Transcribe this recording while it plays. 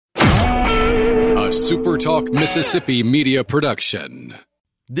A Super Talk Mississippi media production.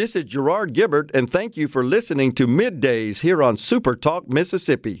 This is Gerard Gibbert, and thank you for listening to Middays here on Super Talk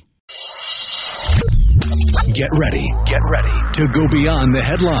Mississippi. Get ready to go beyond the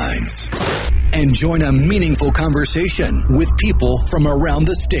headlines and join a meaningful conversation with people from around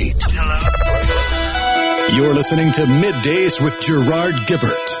the state. You're listening to Middays with Gerard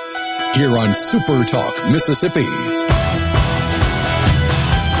Gibbert here on Super Talk Mississippi.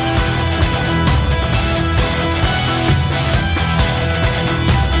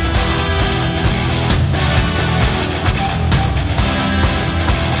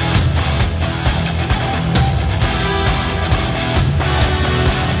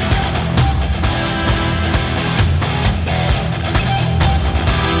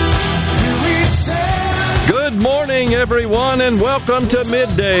 Everyone, and welcome to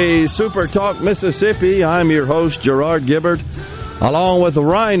Midday Super Talk Mississippi. I'm your host, Gerard Gibbert, along with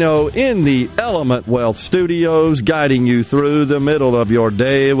Rhino in the Element Wealth Studios, guiding you through the middle of your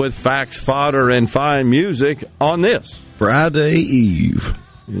day with facts, fodder, and fine music on this Friday Eve.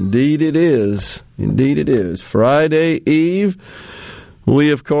 Indeed it is. Indeed it is. Friday Eve.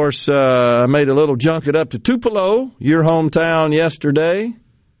 We, of course, made a little junket up to Tupelo, your hometown, yesterday,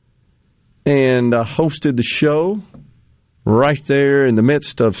 and hosted the show right there in the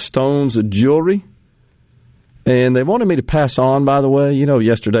midst of Stones of Jewelry. And they wanted me to pass on, by the way. You know,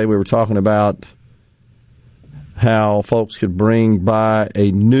 yesterday we were talking about how folks could bring by a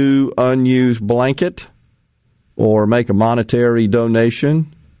new unused blanket or make a monetary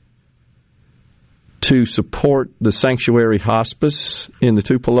donation to support the Sanctuary Hospice in the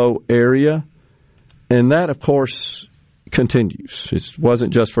Tupelo area. And that, of course, continues. It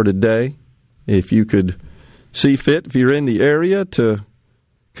wasn't just for today. If you could see fit, if you're in the area, to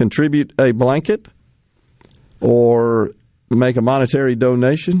contribute a blanket or make a monetary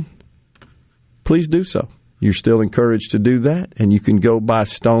donation, please do so. You're still encouraged to do that, and you can go buy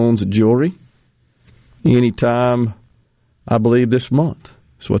Stones Jewelry anytime, I believe, this month.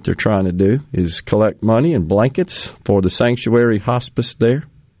 That's what they're trying to do, is collect money and blankets for the Sanctuary Hospice there.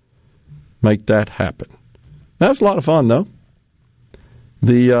 Make that happen. That was a lot of fun, though.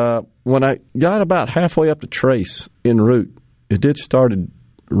 When I got about halfway up the Trace en route, it started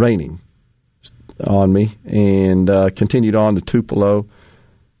raining on me and continued on to Tupelo.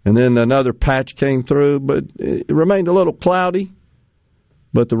 And then another patch came through, but it remained a little cloudy.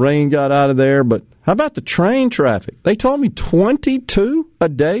 But the rain got out of there. But how about the train traffic? They told me 22 a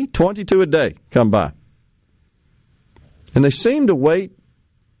day come by. And they seem to wait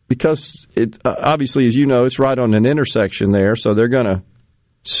because, it obviously, as you know, it's right on an intersection there, so they're going to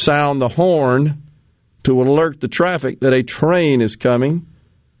sound the horn to alert the traffic that a train is coming.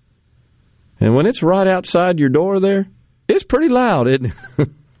 And when it's right outside your door there, it's pretty loud, isn't it?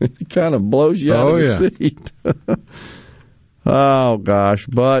 It kind of blows you out of your seat. Oh, gosh.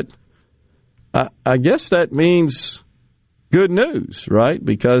 But I guess that means good news, right?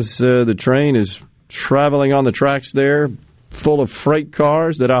 Because the train is traveling on the tracks there full of freight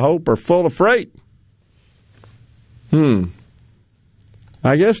cars that I hope are full of freight.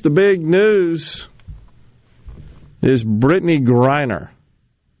 I guess the big news is Brittney Griner.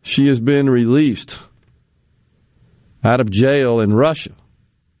 She has been released out of jail in Russia.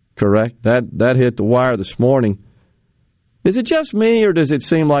 Correct? That hit the wire this morning. Is it just me, or does it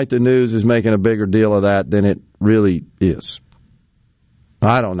seem like the news is making a bigger deal of that than it really is?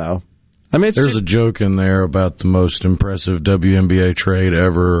 I don't know. I mean, there's a joke in there about the most impressive WNBA trade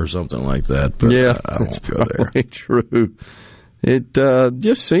ever or something like that. But yeah, I won't go there. True. It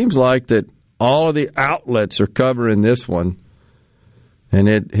just seems like that all of the outlets are covering this one, and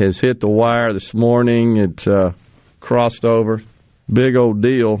it has hit the wire this morning. It crossed over. Big old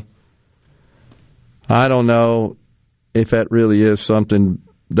deal. I don't know if that really is something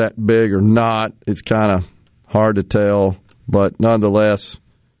that big or not. It's kind of hard to tell, but nonetheless,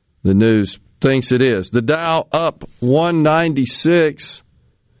 the news thinks it is. The Dow up 196.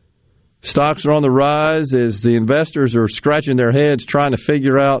 Stocks are on the rise as the investors are scratching their heads trying to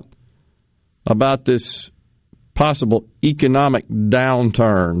figure out about this possible economic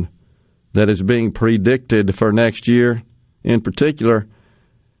downturn that is being predicted for next year in particular.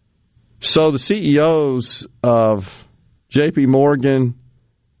 So the CEOs of J.P. Morgan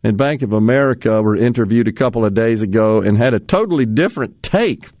and Bank of America were interviewed a couple of days ago and had a totally different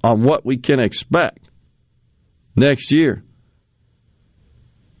take on what we can expect next year.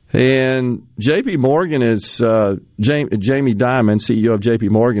 And J.P. Morgan is, Jamie Dimon, CEO of J.P.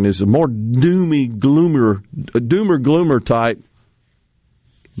 Morgan, is a more doomer gloomer type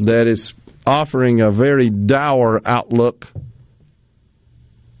that is offering a very dour outlook.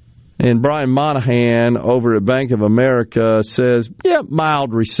 And Brian Monahan over at Bank of America says,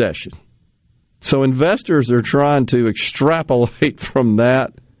 mild recession. So investors are trying to extrapolate from that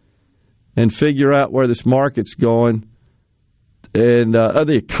and figure out where this market's going and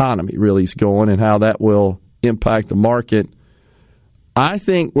the economy really is going and how that will impact the market. I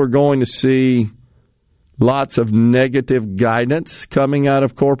think we're going to see lots of negative guidance coming out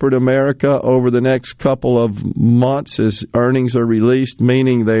of corporate America over the next couple of months as earnings are released,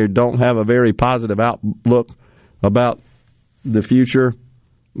 meaning they don't have a very positive outlook about the future,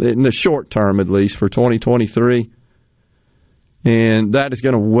 in the short term at least, for 2023. And that is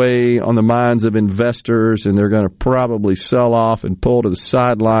going to weigh on the minds of investors, and they're going to probably sell off and pull to the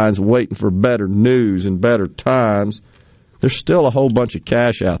sidelines waiting for better news and better times. There's still a whole bunch of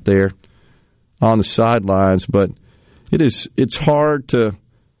cash out there on the sidelines, but it's hard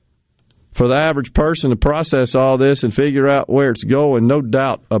for the average person to process all this and figure out where it's going. No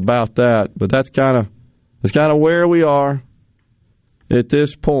doubt about that. But that's kind of where we are at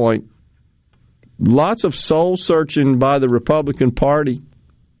this point. Lots of soul searching by the Republican Party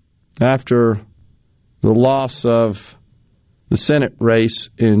after the loss of the Senate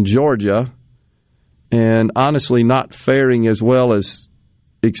race in Georgia, and honestly not faring as well as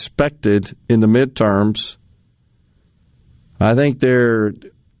expected in the midterms. I think they're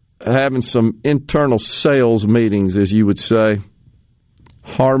having some internal sales meetings, as you would say.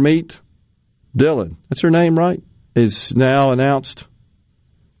 Harmeet Dillon, that's her name, right? Is now announced.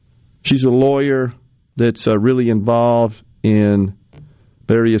 She's a lawyer that's really involved in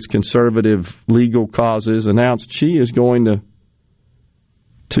various conservative legal causes. Announced she is going to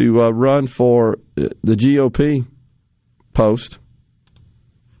run for the GOP post,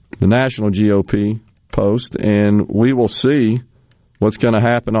 the national GOP post, and we will see what's going to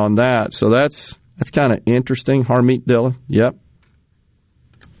happen on that. So that's kind of interesting. Harmeet Dillon, yep.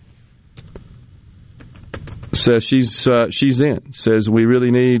 Says she's in. Says we really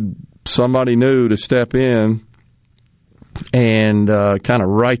need somebody new to step in and kind of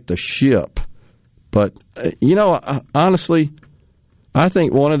right the ship. But, honestly, I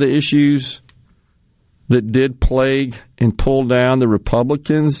think one of the issues that did plague and pull down the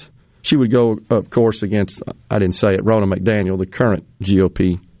Republicans, she would go, of course, against, I didn't say it, Ronna McDaniel, the current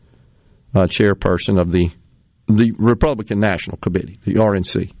GOP chairperson of the Republican National Committee, the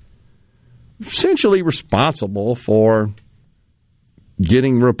RNC. Essentially responsible for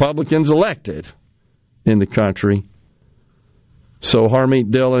getting Republicans elected in the country. So Harmeet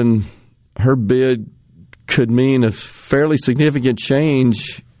Dillon, her bid could mean a fairly significant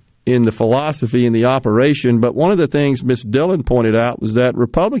change in the philosophy and the operation. But one of the things Ms. Dillon pointed out was that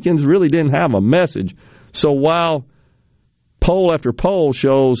Republicans really didn't have a message. So while poll after poll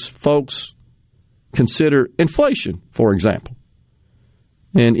shows folks consider inflation, for example,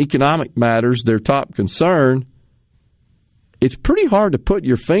 and economic matters their top concern, it's pretty hard to put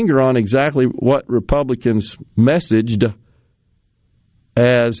your finger on exactly what Republicans messaged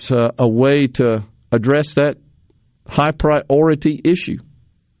as a way to address that high priority issue.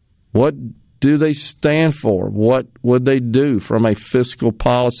 What do they stand for? What would they do from a fiscal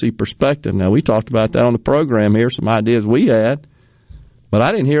policy perspective? Now, we talked about that on the program here, some ideas we had, but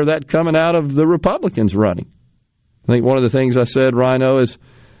I didn't hear that coming out of the Republicans running. I think one of the things I said, Rhino, is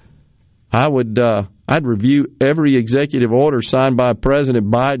I'd review every executive order signed by President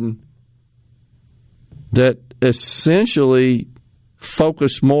Biden that essentially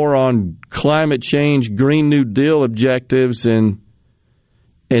focused more on climate change, Green New Deal objectives, and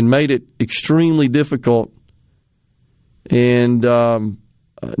made it extremely difficult and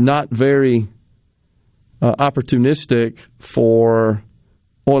not very opportunistic for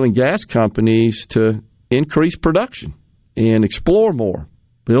oil and gas companies to increase production and explore more,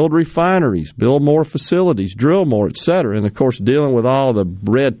 build refineries, build more facilities, drill more, et cetera. And, of course, dealing with all the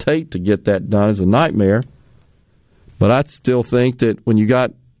red tape to get that done is a nightmare. But I still think that when you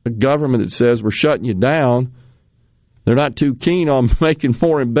got a government that says we're shutting you down, they're not too keen on making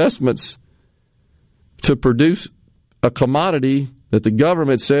more investments to produce a commodity that the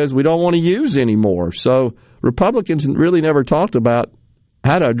government says we don't want to use anymore. So Republicans really never talked about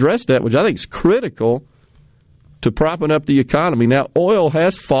how to address that, which I think is critical to propping up the economy. Now, oil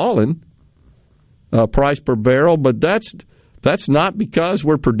has fallen, price per barrel, but that's not because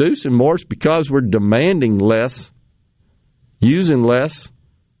we're producing more. It's because we're demanding less, using less.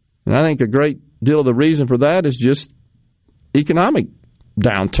 And I think a great deal of the reason for that is just economic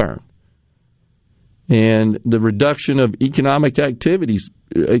downturn and the reduction of economic activity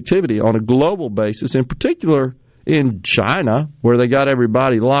on a global basis, in particular in China, where they got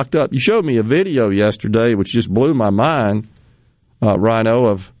everybody locked up. You showed me a video yesterday which just blew my mind, Rhino,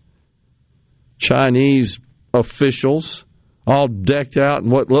 of Chinese officials all decked out in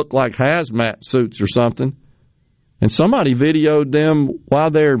what looked like hazmat suits or something. And somebody videoed them while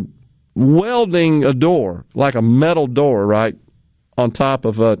they're welding a door, like a metal door, right, on top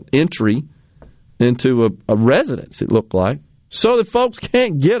of an entry into a residence, it looked like, so that folks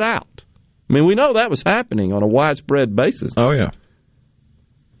can't get out. I mean, we know that was happening on a widespread basis. Oh, yeah.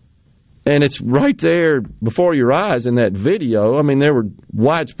 And it's right there before your eyes in that video. I mean, there were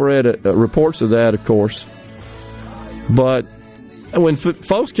widespread reports of that, of course. But when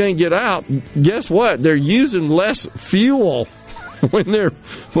folks can't get out, guess what? They're using less fuel when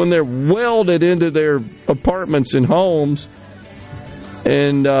they're welded into their apartments and homes.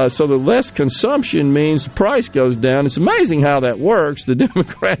 And so the less consumption means the price goes down. It's amazing how that works. The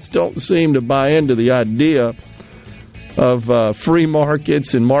Democrats don't seem to buy into the idea of free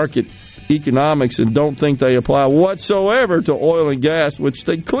markets and market economics and don't think they apply whatsoever to oil and gas, which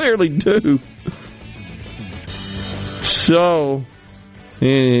they clearly do. So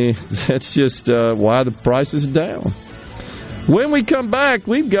that's just why the price is down. When we come back,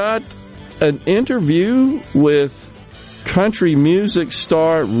 we've got an interview with country music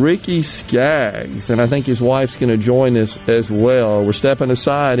star Ricky Skaggs, and I think his wife's going to join us as well. We're stepping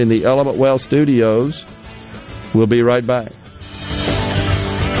aside in the Element Well studios. We'll be right back.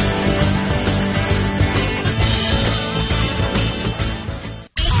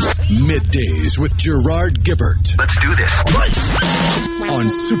 Middays with Gerard Gibbert. Let's do this. On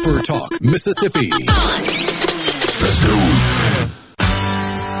Super Talk, Mississippi. Let's go.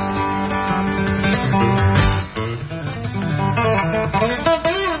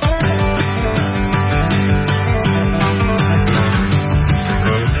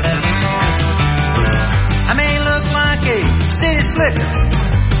 I may look like a city slicker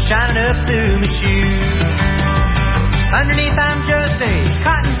shining up through my shoes. Underneath, I'm just a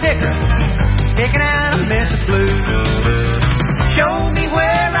cotton picker, picking out a mess of blues. Show me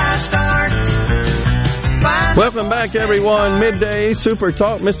where I start. Welcome back, everyone. Midday Super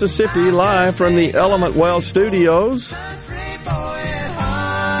Talk Mississippi, live from the Element Well studios.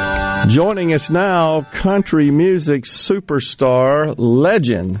 Joining us now, country music superstar,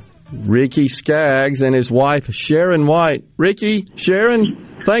 legend, Ricky Skaggs, and his wife, Sharon White. Ricky,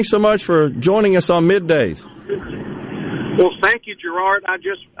 Sharon, thanks so much for joining us on Middays. Well, thank you, Gerard. I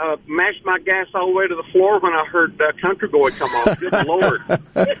just mashed my gas all the way to the floor when I heard Country Boy come on. Good Lord.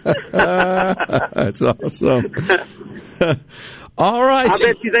 That's awesome. All right. I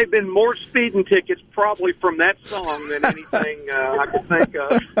bet you they've been more speeding tickets probably from that song than anything I could think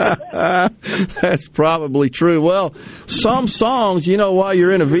of. That's probably true. Well, some songs, while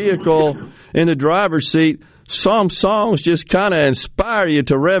you're in a vehicle in the driver's seat, some songs just kind of inspire you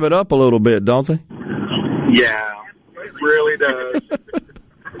to rev it up a little bit, don't they? Yeah. Really does.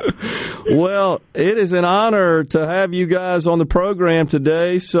 Well, it is an honor to have you guys on the program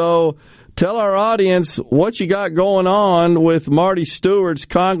today. So tell our audience what you got going on with Marty Stuart's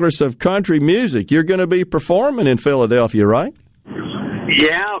Congress of Country Music. You're going to be performing in Philadelphia, right?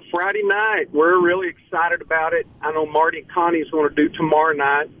 Yeah, Friday night. We're really excited about it. I know Marty and Connie's going to do tomorrow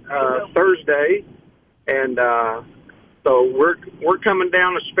night, Thursday, and so we're coming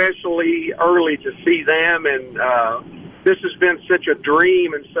down especially early to see them, and this has been such a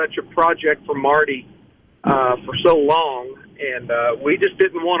dream and such a project for Marty for so long, and we just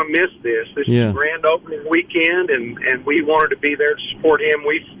didn't want to miss this. This is grand opening weekend, and we wanted to be there to support him.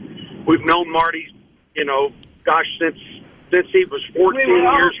 We've known Marty, since he was 14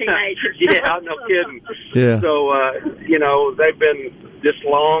 years. Yeah, no kidding. Yeah. So they've been just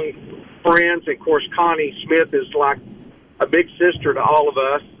long friends. And of course, Connie Smith is like a big sister to all of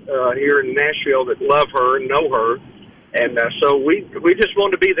us here in Nashville that love her and know her. And so we just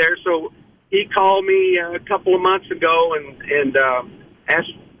wanted to be there. So he called me a couple of months ago and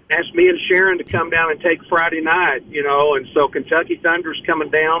asked me and Sharon to come down and take Friday night, And so Kentucky Thunder's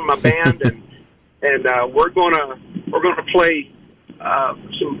coming down, my band, and we're gonna play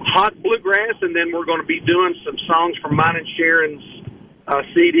some hot bluegrass, and then we're going to be doing some songs from mine and Sharon's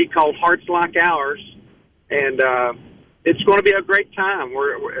CD called Hearts Like Ours, and it's going to be a great time.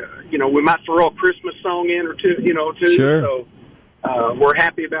 We might throw a Christmas song in or two, too. Sure. So we're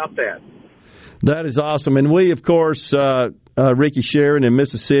happy about that. That is awesome. And we, of course, Ricky, Sharon in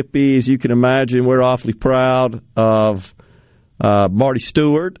Mississippi, as you can imagine, we're awfully proud of Marty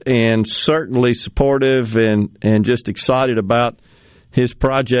Stuart and certainly supportive and just excited about his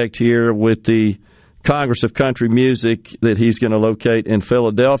project here with the Congress of Country Music that he's going to locate in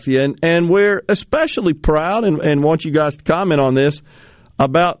Philadelphia. And we're especially proud and want you guys to comment on this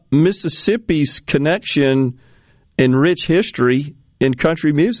about Mississippi's connection and rich history in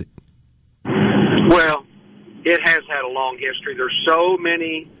country music. Well, it has had a long history. There's so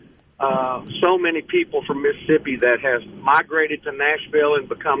many people from Mississippi that have migrated to Nashville and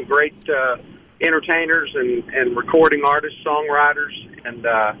become great entertainers and recording artists, songwriters, and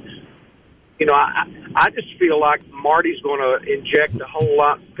I just feel like Marty's going to inject a whole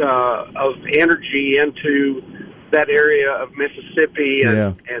lot of energy into that area of Mississippi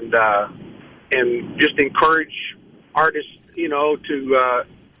and just encourage artists,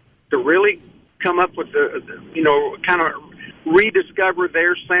 to really come up with kind of rediscover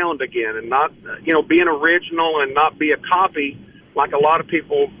their sound again, and not be an original and not be a copy like a lot of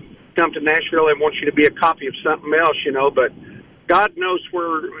people come to Nashville and want you to be a copy of something else, but God knows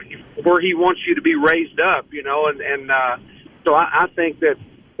where He wants you to be raised up, so I think that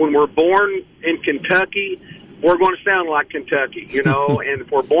when we're born in Kentucky, we're going to sound like Kentucky, and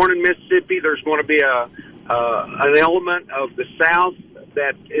if we're born in Mississippi, there's going to be an element of the South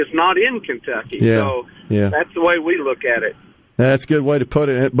that is not in Kentucky. So that's the way we look at it. That's a good way to put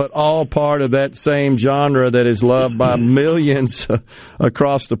it, but all part of that same genre that is loved by millions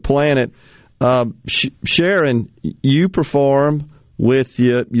across the planet. Sharon, you perform with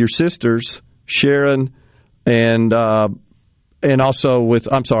your sisters, Sharon, and also with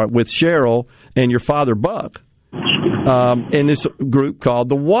Cheryl and your father, Buck, in this group called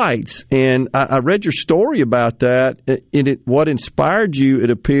the Whites. And I read your story about that. What inspired you,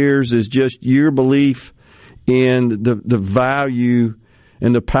 it appears, is just your belief in the value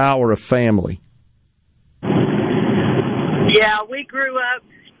and the power of family. Yeah, we grew up.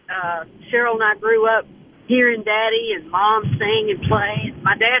 Cheryl and I grew up hearing Daddy and Mom sing and play.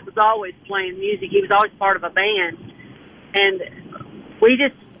 My dad was always playing music. He was always part of a band. And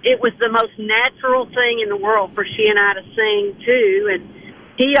it was the most natural thing in the world for she and I to sing, too. And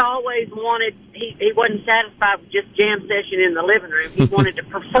he always wanted, he wasn't satisfied with just jam session in the living room. He wanted to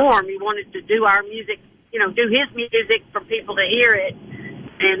perform. He wanted to do our music, do his music for people to hear it.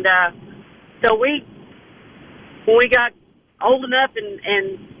 And so when we got old enough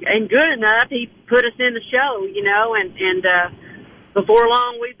and good enough, he put us in the show, and before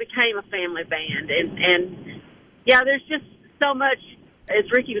long we became a family band. And there's just so much,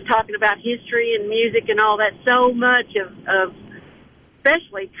 as Ricky was talking about history and music and all that, so much of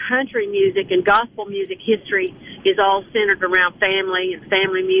especially country music and gospel music history is all centered around family and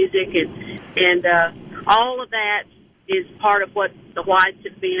family music, and all of that is part of what the Whites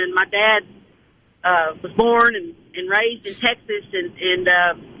have been. My dad was born and raised in Texas, and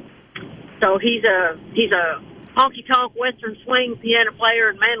so he's a honky-tonk Western swing piano player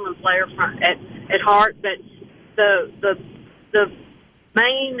and mandolin player at heart. But the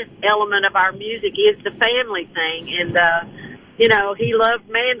main element of our music is the family thing, and he loved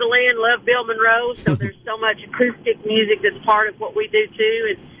mandolin, loved Bill Monroe. So there's so much acoustic music that's part of what we do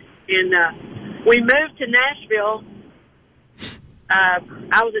too. And we moved to Nashville. I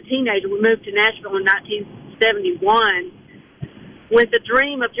was a teenager. We moved to Nashville in 1971 with the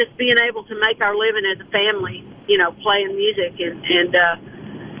dream of just being able to make our living as a family, playing music. And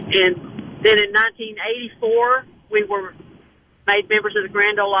then in 1984, we were made members of the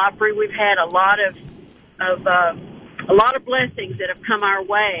Grand Ole Opry. We've had a lot of blessings that have come our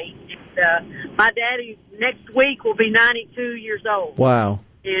way. And, my daddy next week will be 92 years old. Wow.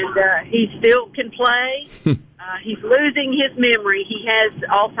 And he still can play. He's losing his memory. He has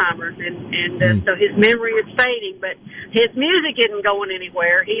Alzheimer's, and so his memory is fading, but his music isn't going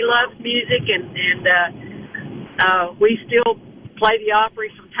anywhere. He loves music, and we still play the Opry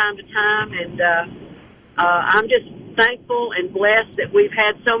from time to time, and I'm just thankful and blessed that we've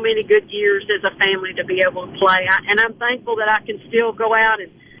had so many good years as a family to be able to play. And I'm thankful that I can still go out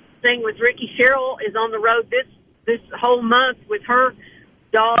and sing with Ricky. Cheryl is on the road this whole month with her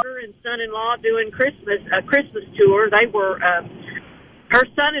daughter and son-in-law doing a Christmas tour. They were her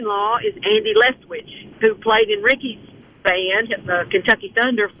son-in-law is Andy Leftwich, who played in Ricky's band, Kentucky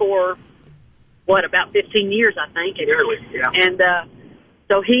Thunder, for about 15 years, I think. And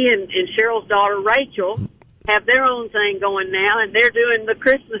so he and Cheryl's daughter Rachel have their own thing going now, and they're doing the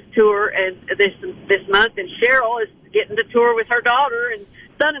Christmas tour and this month. And Cheryl is getting to tour with her daughter and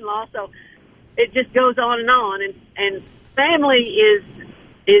son-in-law. So it just goes on, and family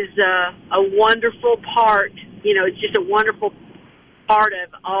is a wonderful part. It's just a wonderful part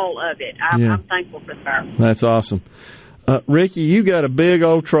of all of it. I'm thankful for that. That's awesome. Ricky, you got a big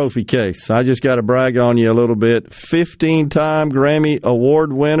old trophy case. I just got to brag on you a little bit. 15-time Grammy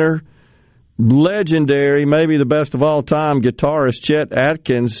Award winner, legendary, maybe the best of all time guitarist Chet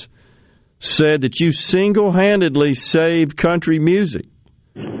Atkins said that you single-handedly saved country music.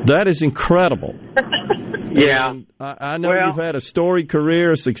 That is incredible. Yeah. And I know you've had a storied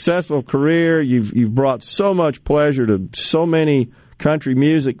career, a successful career. You've brought so much pleasure to so many country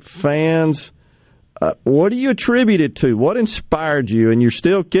music fans. What do you attribute it to? What inspired you? And you're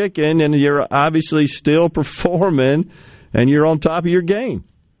still kicking, and you're obviously still performing, and you're on top of your game.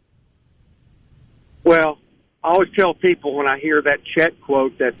 Well, I always tell people when I hear that Chet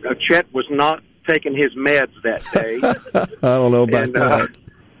quote that Chet was not taking his meds that day. I don't know about that.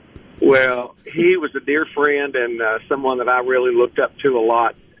 Well, he was a dear friend and someone that I really looked up to a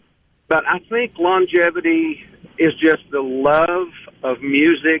lot. But I think longevity is just the love of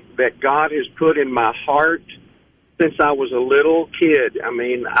music that God has put in my heart since I was a little kid. I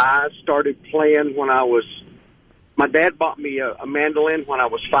mean, I started playing when my dad bought me a mandolin when I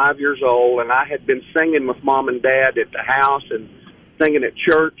was 5 years old, and I had been singing with Mom and Dad at the house and singing at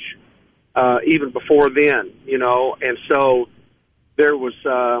church even before then, and so there was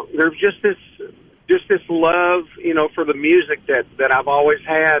just this love, for the music that I've always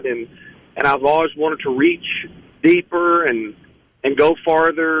had, and I've always wanted to reach deeper and go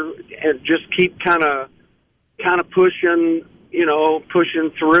farther and just keep kind of pushing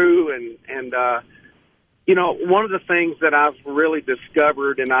through and one of the things that I've really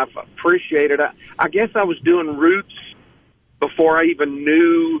discovered and I've appreciated, I guess I was doing roots before I even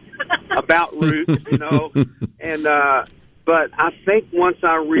knew about roots, and but I think once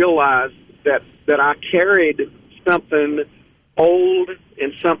I realized that I carried something old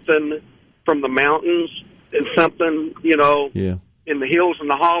and something from the mountains and something, in the hills and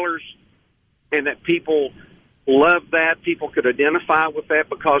the hollers, and that people loved that, people could identify with that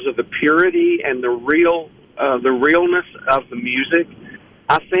because of the purity and the realness of the music.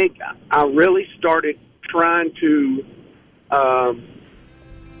 I think I really started trying to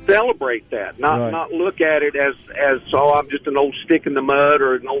celebrate that, not look at it as I'm just an old stick in the mud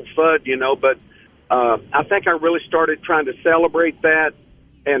or an old fud, but I think I really started trying to celebrate that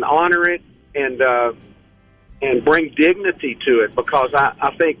and honor it and bring dignity to it, because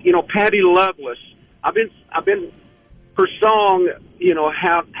I think Patty Loveless, I've been her song,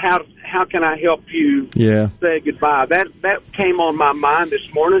 how can I help you say goodbye? That came on my mind this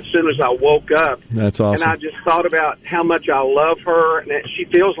morning as soon as I woke up. That's awesome. And I just thought about how much I love her, and that she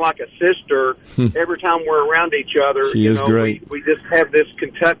feels like a sister every time we're around each other. She is great. We just have this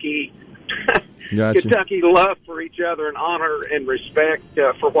Kentucky Gotcha. Kentucky love for each other and honor and respect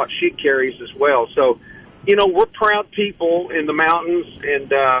for what she carries as well. So, we're proud people in the mountains,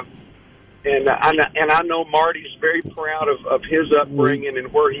 and I know Marty's very proud of his upbringing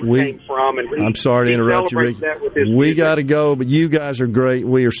and where he came from. And I'm sorry to interrupt you, Rick. We got to go, but you guys are great.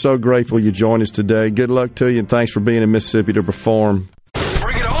 We are so grateful you joined us today. Good luck to you, and thanks for being in Mississippi to perform.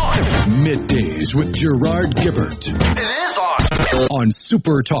 Bring it on! Middays with Gerard Gibbert. It is on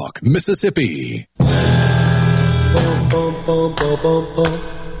Super Talk, Mississippi. Bum bum bum bum bum bum.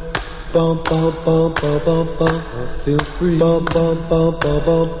 I feel free. Bum bum bum bum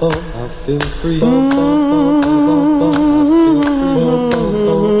bum bum. I feel free. Bum bum bum bum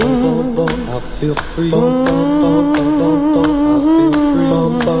bum bum. I feel free. Bum bum bum bum bum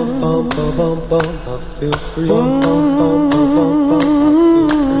bum. I feel free. Bum bum bum bum bum.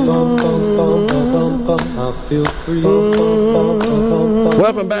 I feel free.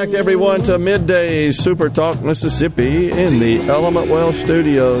 Welcome back, everyone, to Middays Super Talk Mississippi in the Element Well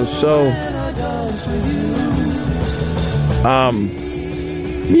Studios. So,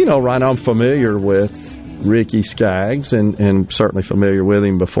 Ryan, I'm familiar with Ricky Skaggs and certainly familiar with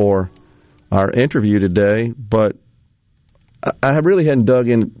him before our interview today, but I really hadn't dug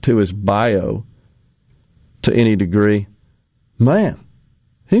into his bio to any degree. Man,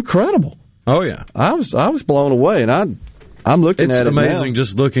 incredible. Oh, yeah. I was blown away, and I'm looking at it now. It's amazing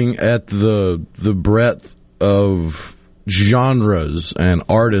just looking at the breadth of genres and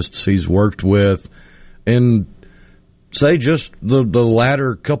artists he's worked with in, say, just the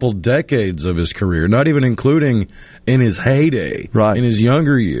latter couple decades of his career, not even including in his heyday, right, in his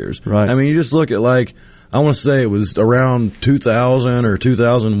younger years. Right. I mean, you just look at, I want to say it was around 2000 or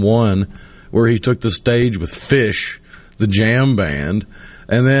 2001 where he took the stage with Fish, the jam band.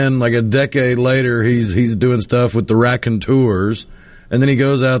 And then, a decade later, he's doing stuff with the Raconteurs. And then he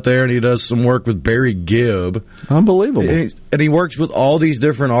goes out there and he does some work with Barry Gibb. Unbelievable. And he works with all these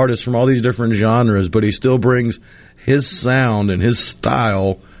different artists from all these different genres, but he still brings his sound and his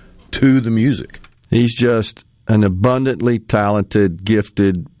style to the music. He's just an abundantly talented,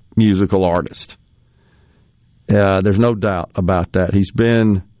 gifted musical artist. There's no doubt about that. He's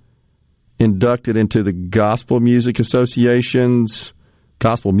been inducted into the Gospel Music Association's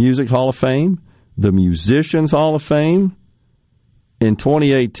Gospel Music Hall of Fame, the Musicians Hall of Fame, in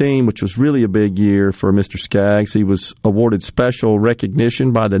 2018, which was really a big year for Mr. Skaggs, he was awarded special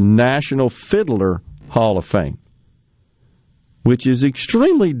recognition by the National Fiddler Hall of Fame, which is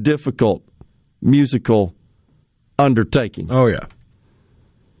extremely difficult musical undertaking. Oh, yeah.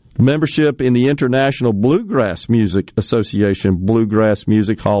 Membership in the International Bluegrass Music Association Bluegrass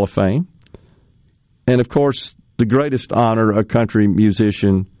Music Hall of Fame. And, of course, the greatest honor a country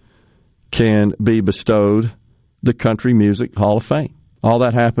musician can be bestowed, the Country Music Hall of Fame. All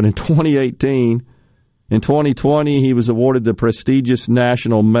that happened in 2018. In 2020, he was awarded the prestigious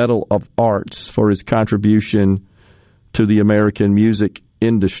National Medal of Arts for his contribution to the American music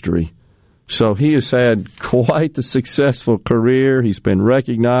industry. So he has had quite the successful career. He's been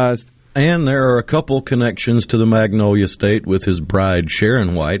recognized. And there are a couple connections to the Magnolia State with his bride,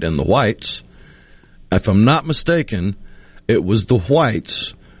 Sharon White, and the Whites. If I'm not mistaken, it was the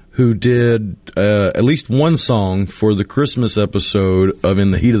Whites who did at least one song for the Christmas episode of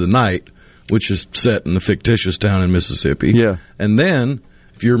In the Heat of the Night, which is set in a fictitious town in Mississippi. Yeah. And then,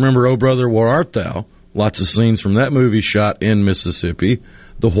 if you remember Oh Brother, Where Art Thou, lots of scenes from that movie shot in Mississippi.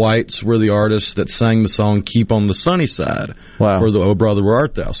 The Whites were the artists that sang the song Keep on the Sunny Side for the Oh Brother, Where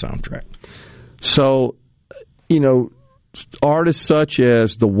Art Thou soundtrack. So, artists such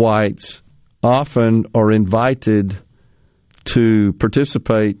as the Whites often are invited to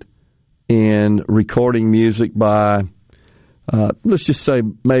participate in recording music by, let's just say,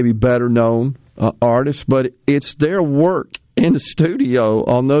 maybe better-known artists, but it's their work in the studio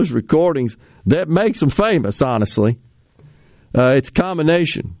on those recordings that makes them famous, honestly. It's a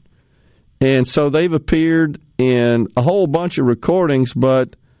combination. And so they've appeared in a whole bunch of recordings,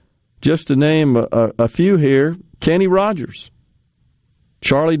 but just to name a few here, Kenny Rogers,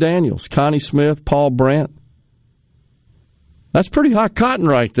 Charlie Daniels, Connie Smith, Paul Brandt. That's pretty hot cotton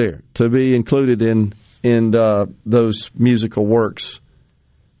right there to be included in those musical works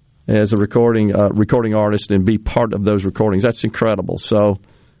as a recording artist and be part of those recordings. That's incredible. So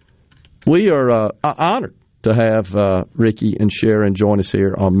we are honored to have Ricky and Sharon join us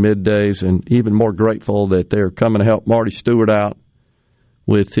here on Middays, and even more grateful that they're coming to help Marty Stewart out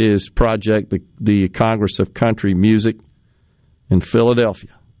with his project, the Congress of Country Music in Philadelphia.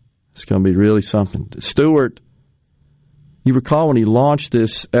 It's going to be really something. Stewart, you recall when he launched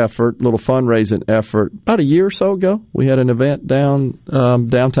this effort, little fundraising effort, about a year or so ago, we had an event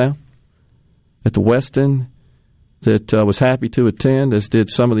downtown at the Westin that was happy to attend, as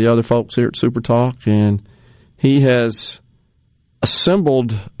did some of the other folks here at Super Talk, and he has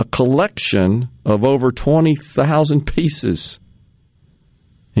assembled a collection of over 20,000 pieces.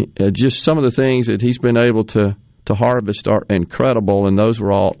 Just some of the things that he's been able to harvest are incredible, and those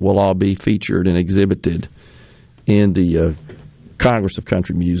will all be featured and exhibited in the Congress of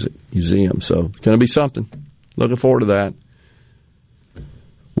Country Music Museum. So it's going to be something. Looking forward to that.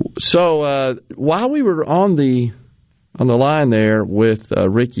 So while we were on the line there with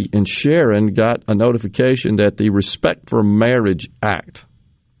Ricky and Sharon, got a notification that the Respect for Marriage Act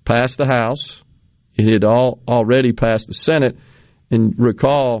passed the House. It had already passed the Senate. And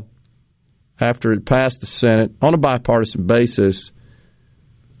recall, after it passed the Senate, on a bipartisan basis,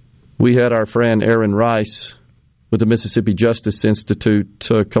 we had our friend Aaron Rice with the Mississippi Justice Institute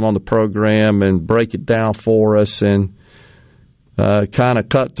to come on the program and break it down for us and kind of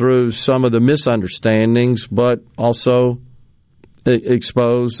cut through some of the misunderstandings, but also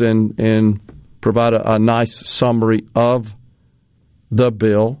expose and provide a nice summary of the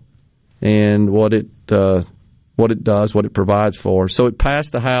bill and what it does, what it provides for. So it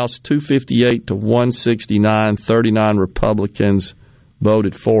passed the House 258 to 169. 39 Republicans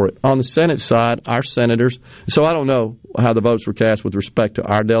voted for it. On the Senate side, our senators, so I don't know how the votes were cast with respect to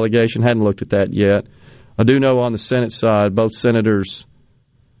our delegation. Hadn't looked at that yet. I do know on the Senate side, both senators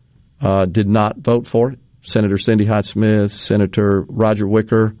did not vote for it. Senator Cindy Hyde-Smith, Senator Roger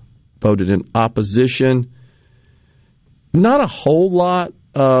Wicker voted in opposition. Not a whole lot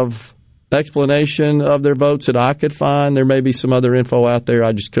of explanation of their votes that I could find. There may be some other info out there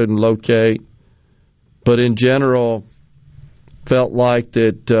I just couldn't locate. But in general, felt like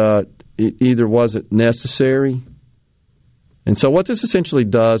that it either wasn't necessary. And so what this essentially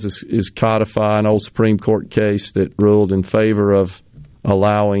does is codify an old Supreme Court case that ruled in favor of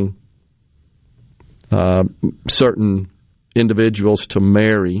allowing certain individuals to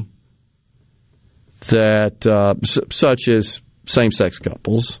marry, that such as same-sex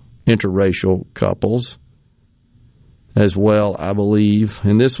couples, interracial couples as well, I believe.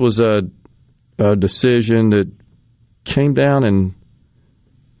 And this was a decision that came down in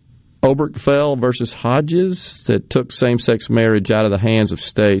Obergefell versus Hodges that took same-sex marriage out of the hands of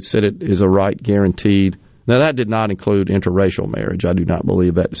states, said it is a right guaranteed Now, that did not include interracial marriage. I do not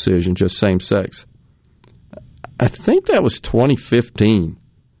believe that decision, just same-sex. I think that was 2015,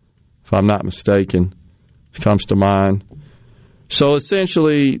 if I'm not mistaken, comes to mind. So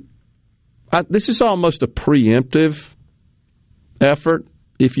essentially, this is almost a preemptive effort,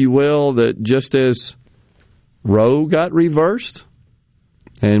 if you will, that just as Roe got reversed,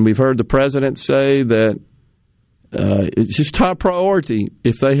 and we've heard the president say that it's his top priority.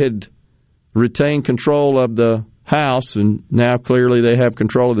 If they had retained control of the House, and now clearly they have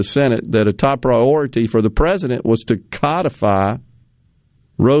control of the Senate, that a top priority for the president was to codify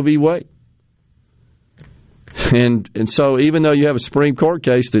Roe v. Wade. And so even though you have a Supreme Court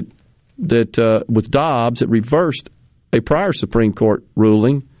case that with Dobbs that reversed a prior Supreme Court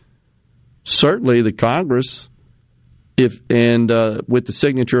ruling, certainly the Congress, with the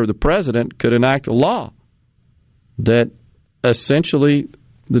signature of the president, could enact a law that essentially,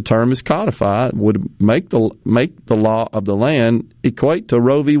 the term is codified, would make the law of the land equate to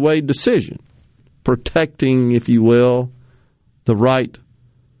Roe v. Wade decision, protecting, if you will, the right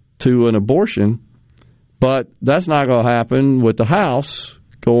to an abortion. But that's not going to happen with the House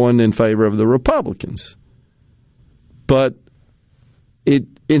going in favor of the Republicans.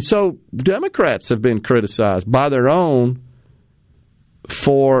 And so Democrats have been criticized by their own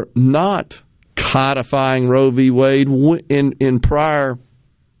for not codifying Roe v. Wade in prior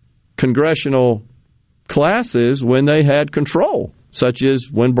congressional classes when they had control, such as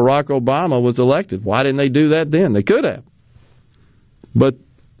when Barack Obama was elected. Why didn't they do that then? They could have. But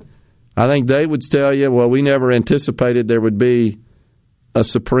I think they would tell you, well, we never anticipated there would be a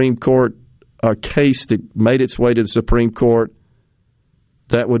Supreme Court case that made its way to the Supreme Court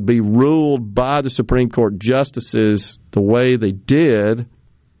that would be ruled by the Supreme Court justices the way they did,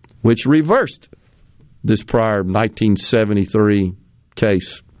 which reversed this prior 1973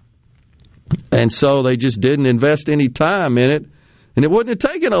 case. And so they just didn't invest any time in it, and it wouldn't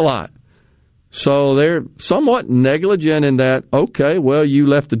have taken a lot. So they're somewhat negligent in that, okay, well, you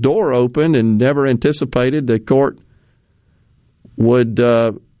left the door open and never anticipated the court would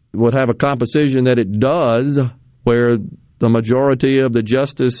have a composition that it does, where the majority of the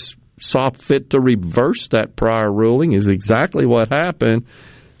justice saw fit to reverse that prior ruling, is exactly what happened.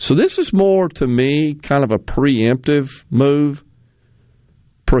 So this is more, to me, kind of a preemptive move,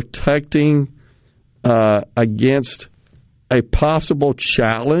 protecting against a possible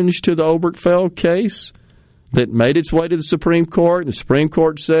challenge to the Obergefell case that made its way to the Supreme Court. The Supreme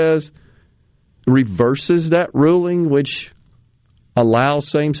Court says, reverses that ruling, which allows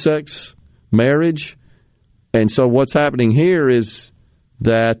same-sex marriage. And so what's happening here is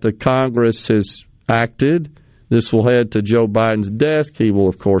that the Congress has acted. This will head to Joe Biden's desk. He will,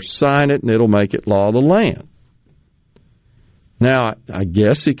 of course, sign it, and it'll make it law of the land. Now, I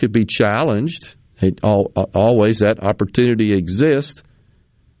guess it could be challenged. Always that opportunity exists.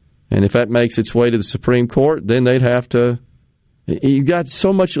 And if that makes its way to the Supreme Court, then they'd have to... You got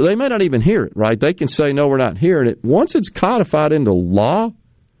so much... They may not even hear it, right? They can say, no, we're not hearing it. Once it's codified into law,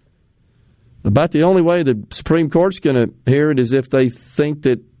 about the only way the Supreme Court's going to hear it is if they think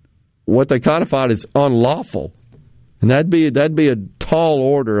that what they codified is unlawful. And that'd be a tall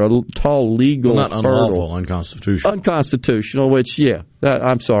order, a tall legal not hurdle. Unlawful, unconstitutional. Unconstitutional, which,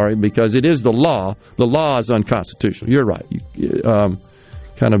 I'm sorry, because it is the law. The law is unconstitutional. You're right. You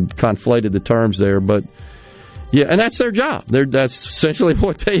kind of conflated the terms there, but and that's their job. That's essentially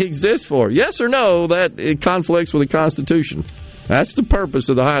what they exist for. Yes or no, that it conflicts with the Constitution. That's the purpose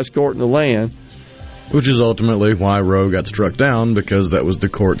of the highest court in the land. Which is ultimately why Roe got struck down, because that was the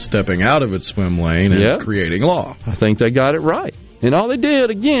court stepping out of its swim lane and creating law. I think they got it right. And all they did,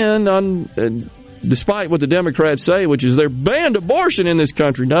 again, despite what the Democrats say, which is they're banned abortion in this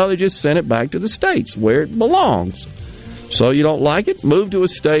country, no, they just sent it back to the states where it belongs. So you don't like it? Move to a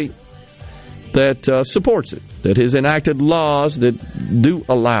state that supports it, that has enacted laws that do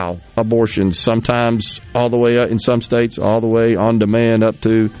allow abortions, sometimes all the way up, in some states, all the way on demand up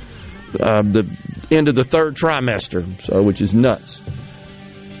to the end of the third trimester, which is nuts.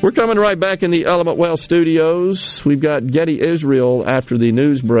 We're coming right back in the Element Well studios. We've got Getty Israel after the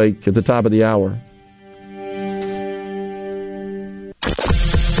news break at the top of the hour.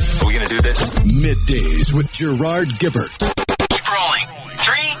 Are we going to do this? Middays with Gerard Gibbert. Keep rolling.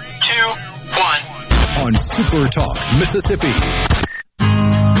 3, 2, 1. On Super Talk, Mississippi.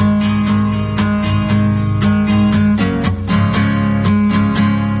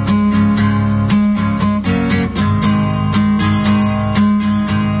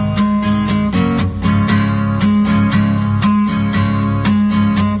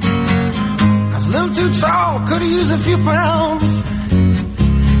 Could've used a few pounds.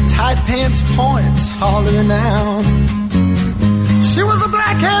 tight pants points hollering out. She was a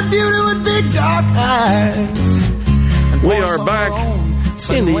black-haired beauty with big dark eyes. We are back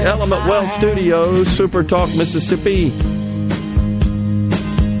in the Element Wealth Studios, Super Talk Mississippi.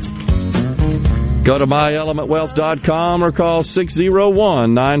 Go to myelementwealth.com or call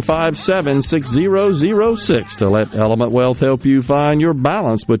 601-957-6006 to let Element Wealth help you find your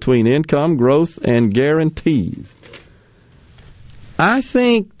balance between income, growth, and guarantees. I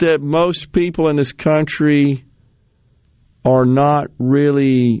think that most people in this country are not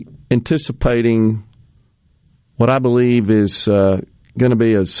really anticipating what I believe is going to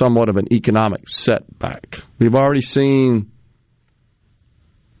be a somewhat of an economic setback. We've already seen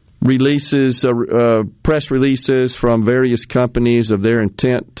releases, press releases from various companies of their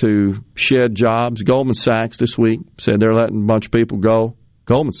intent to shed jobs. Goldman Sachs this week said they're letting a bunch of people go.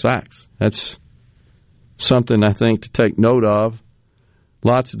 Goldman Sachs, that's something I think to take note of.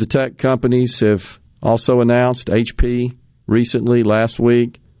 Lots of the tech companies have also announced, HP recently, last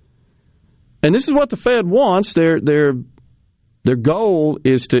week. And this is what the Fed wants. Their goal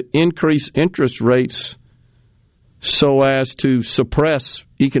is to increase interest rates so as to suppress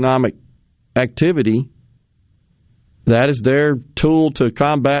economic activity. That is their tool to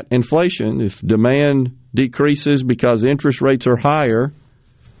combat inflation. If demand decreases because interest rates are higher,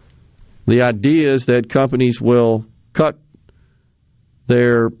 the idea is that companies will cut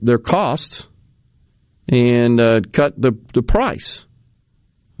their costs and cut the price,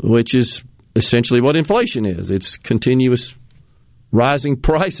 which is essentially what inflation is. It's continuous rising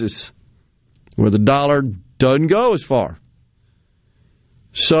prices where the dollar doesn't go as far.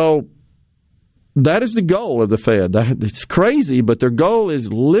 So that is the goal of the Fed. It's crazy, but their goal is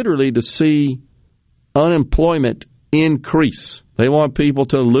literally to see unemployment increase. They want people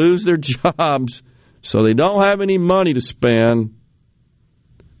to lose their jobs so they don't have any money to spend,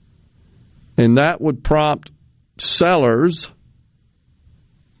 and that would prompt sellers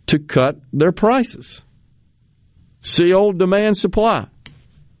to cut their prices. See old demand supply.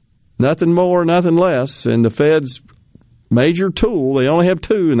 Nothing more, nothing less. And the Fed's major tool, they only have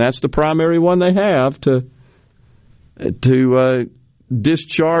two, and that's the primary one they have to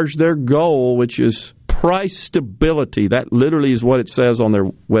discharge their goal, which is price stability. That literally is what it says on their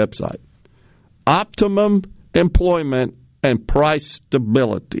website. Optimum employment and price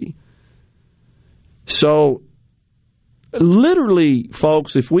stability. So, literally,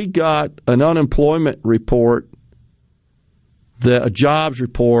 folks, if we got an unemployment report, a jobs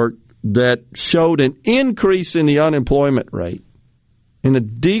report that showed an increase in the unemployment rate and a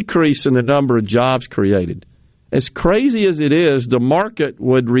decrease in the number of jobs created, as crazy as it is, the market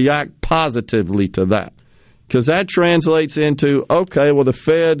would react positively to that, because that translates into, okay, well, the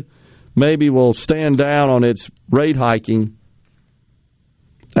Fed maybe will stand down on its rate hiking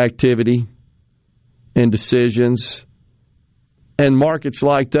activity and decisions, and markets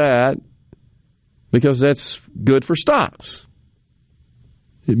like that, because that's good for stocks.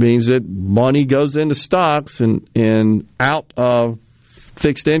 It means that money goes into stocks and out of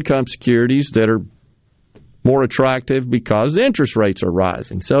fixed income securities that are more attractive because interest rates are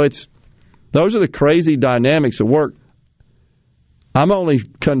rising. So those are the crazy dynamics at work. I'm only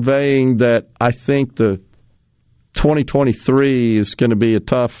conveying that I think the 2023 is going to be a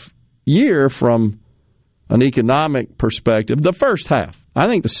tough year from an economic perspective. The first half. I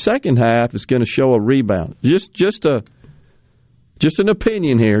think the second half is going to show a rebound. Just an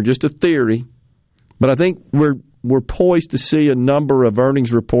opinion here, just a theory, but I think we're poised to see a number of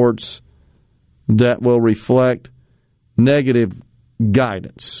earnings reports that will reflect negative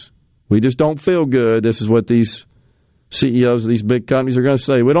guidance. We just don't feel good. This is what these CEOs of these big companies are going to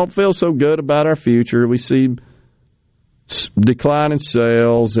say. We don't feel so good about our future. We see decline in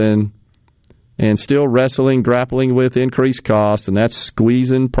sales and still grappling with increased costs, and that's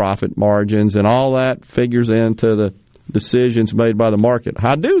squeezing profit margins, and all that figures into the decisions made by the market.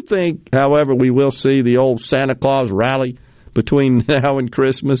 I do think, however, we will see the old Santa Claus rally between now and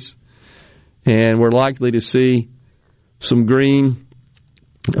Christmas, and we're likely to see some green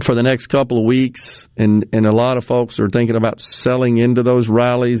for the next couple of weeks, and a lot of folks are thinking about selling into those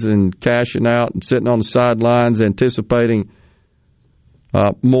rallies and cashing out and sitting on the sidelines, anticipating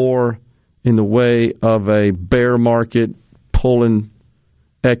more in the way of a bear market pulling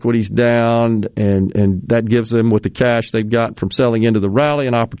equities down, and that gives them, with the cash they've got from selling into the rally,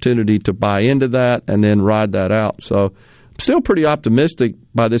 an opportunity to buy into that and then ride that out. So I'm still pretty optimistic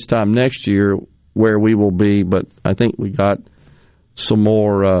by this time next year where we will be, but I think we got some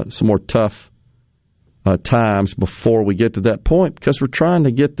more tough times before we get to that point, because we're trying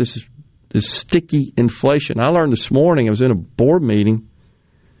to get this sticky inflation. I learned this morning, I was in a board meeting,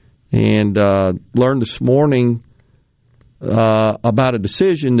 and learned this morning about a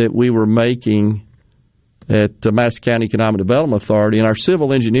decision that we were making at the Madison County Economic Development Authority, and our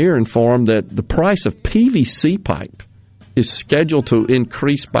civil engineer informed that the price of PVC pipe is scheduled to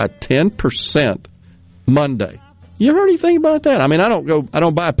increase by 10% Monday. You heard anything about that? I mean, I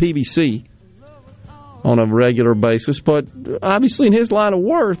don't buy PVC on a regular basis, but obviously in his line of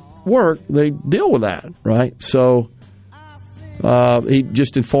work, they deal with that, right? So he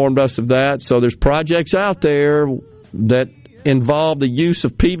just informed us of that. So there's projects out there that involve the use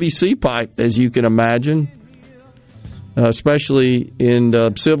of PVC pipe, as you can imagine, especially in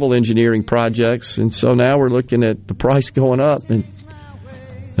civil engineering projects. And so now we're looking at the price going up, and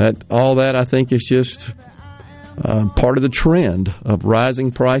all that I think is just part of the trend of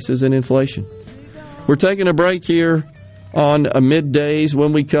rising prices and inflation. We're taking a break here on Middays.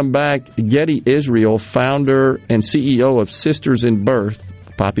 When we come back, Getty Israel, founder and CEO of Sisters in Birth,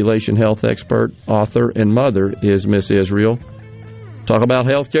 population health expert, author, and mother, is Miss Israel. Talk about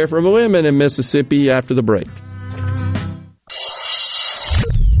health care for women in Mississippi after the break.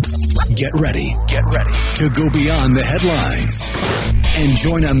 Get ready to go beyond the headlines and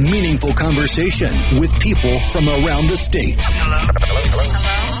join a meaningful conversation with people from around the state.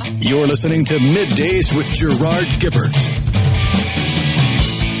 Hello? You're listening to Middays with Gerard Gibbert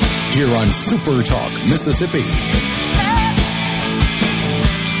here on Super Talk Mississippi.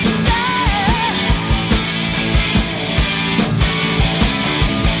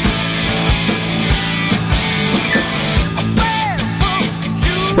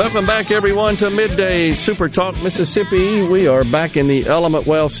 Welcome back, everyone, to Midday Super Talk Mississippi. We are back in the Element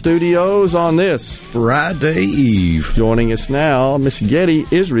Wealth studios on this Friday Eve. Joining us now, Miss Getty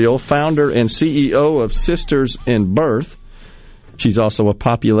Israel, founder and CEO of Sisters in Birth. She's also a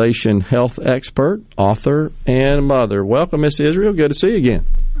population health expert, author, and mother. Welcome, Miss Israel. Good to see you again.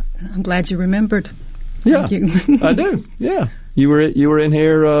 I'm glad you remembered. Yeah, Thank you. I do. Yeah. You were in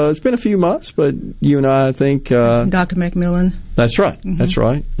here, it's been a few months, but you and I think... Dr. McMillan. That's right. Mm-hmm. That's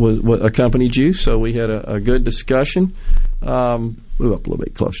right. Was accompanied you, so we had a good discussion. Move up a little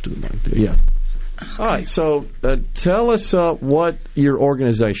bit closer to the mic there. Yeah. Okay. All right, so tell us what your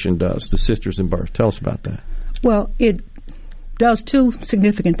organization does, the Sisters in Birth. Tell us about that. Well, it does two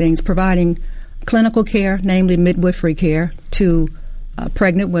significant things, providing clinical care, namely midwifery care, to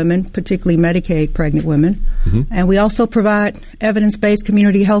pregnant women, particularly Medicaid pregnant women. Mm-hmm. And we also provide evidence-based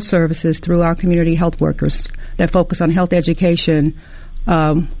community health services through our community health workers that focus on health education,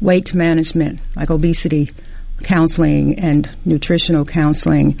 weight management, like obesity counseling and nutritional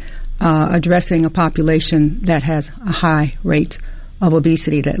counseling, addressing a population that has a high rate of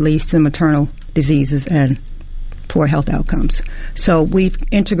obesity that leads to maternal diseases and poor health outcomes. So we've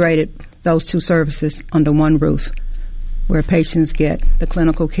integrated those two services under one roof, where patients get the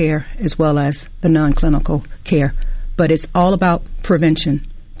clinical care as well as the non-clinical care. But it's all about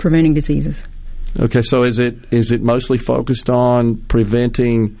preventing diseases. Okay, so is it mostly focused on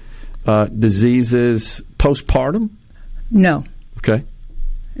preventing diseases postpartum? No. Okay.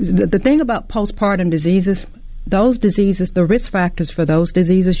 The thing about postpartum diseases, those diseases, the risk factors for those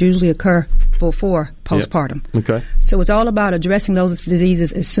diseases usually occur before postpartum. Yep. Okay. So it's all about addressing those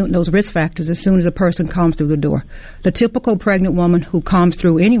diseases those risk factors as soon as a person comes through the door. The typical pregnant woman who comes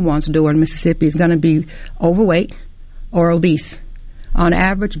through anyone's door in Mississippi is going to be overweight or obese. On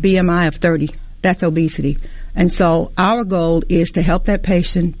average, BMI of 30. That's obesity. And so our goal is to help that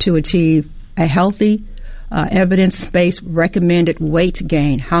patient to achieve a healthy, evidence-based recommended weight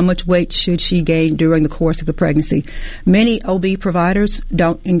gain. How much weight should she gain during the course of the pregnancy? Many OB providers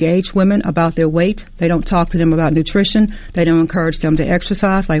don't engage women about their weight. They don't talk to them about nutrition. They don't encourage them to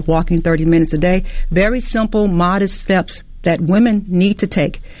exercise, like walking 30 minutes a day. Very simple, modest steps that women need to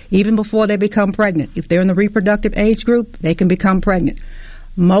take, even before they become pregnant. If they're in the reproductive age group, they can become pregnant.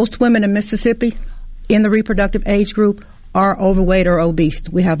 Most women in Mississippi in the reproductive age group are overweight or obese.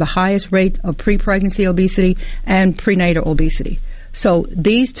 We have the highest rate of pre-pregnancy obesity and prenatal obesity. So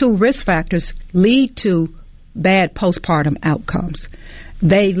these two risk factors lead to bad postpartum outcomes.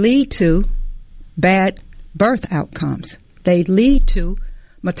 They lead to bad birth outcomes. They lead to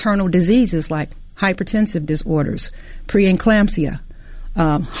maternal diseases like hypertensive disorders, preeclampsia,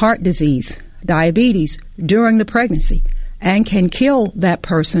 heart disease, diabetes during the pregnancy, and can kill that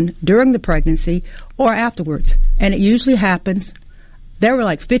person during the pregnancy or afterwards. And it usually happens. There were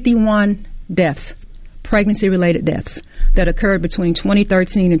like 51 deaths, pregnancy-related deaths, that occurred between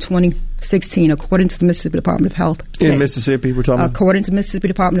 2013 and 2016, according to the Mississippi Department of Health. In Mississippi, we're talking about? According to Mississippi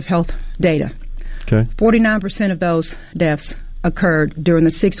Department of Health data. Okay. 49% of those deaths occurred during the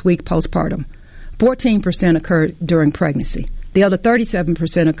 6-week postpartum. 14% occurred during pregnancy. The other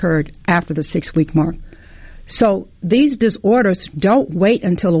 37% occurred after the 6-week mark. So these disorders don't wait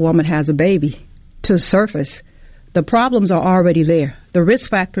until a woman has a baby to surface. The problems are already there. The risk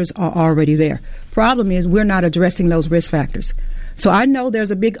factors are already there. Problem is we're not addressing those risk factors. So I know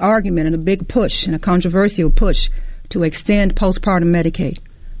there's a big argument and a big push and a controversial push to extend postpartum Medicaid.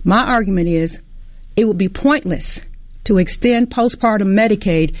 My argument is it would be pointless to extend postpartum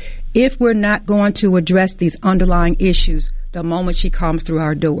Medicaid if we're not going to address these underlying issues the moment she comes through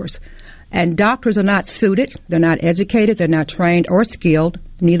our doors. And doctors are not suited, they're not educated, they're not trained or skilled,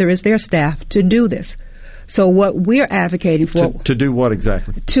 neither is their staff, to do this. So what we're advocating for... To do what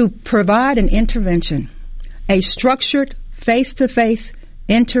exactly? To provide an intervention, a structured, face-to-face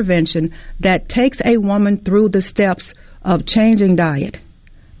intervention that takes a woman through the steps of changing diet,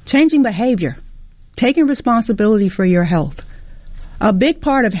 changing behavior, taking responsibility for your health. A big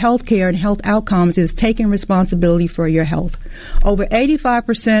part of health care and health outcomes is taking responsibility for your health. Over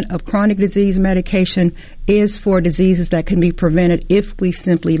 85% of chronic disease medication is for diseases that can be prevented if we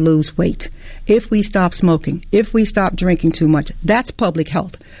simply lose weight, if we stop smoking, if we stop drinking too much. That's public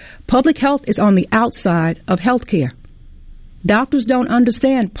health. Public health is on the outside of health care. Doctors don't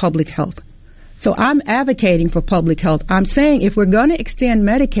understand public health. So I'm advocating for public health. I'm saying if we're going to extend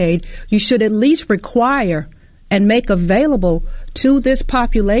Medicaid, you should at least require and make available to this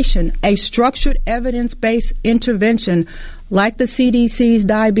population a structured evidence-based intervention like the CDC's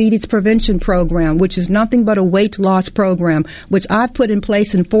Diabetes Prevention Program, which is nothing but a weight loss program, which I've put in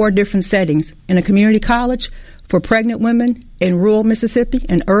place in 4 different settings: in a community college, for pregnant women in rural Mississippi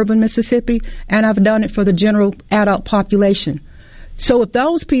and urban Mississippi, and I've done it for the general adult population. So if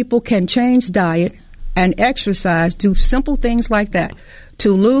those people can change diet and exercise, do simple things like that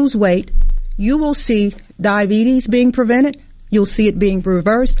to lose weight, you will see diabetes being prevented. You'll see it being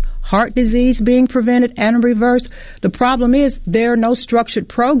reversed, heart disease being prevented and reversed. The problem is there are no structured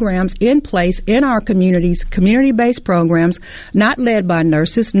programs in place in our communities, community-based programs, not led by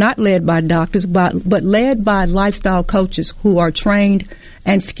nurses, not led by doctors, but led by lifestyle coaches who are trained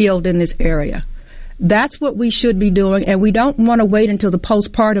and skilled in this area. That's what we should be doing, and we don't want to wait until the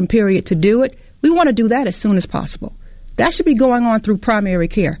postpartum period to do it. We want to do that as soon as possible. That should be going on through primary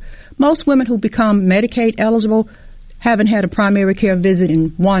care. Most women who become Medicaid eligible haven't had a primary care visit in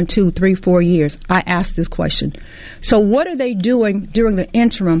 1, 2, 3, 4 years. I asked this question. So what are they doing during the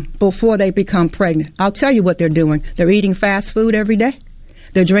interim before they become pregnant? I'll tell you what they're doing. They're eating fast food every day.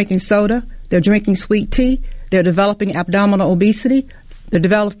 They're drinking soda. They're drinking sweet tea. They're developing abdominal obesity. They're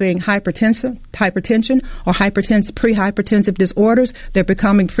developing hypertension or pre-hypertensive disorders. They're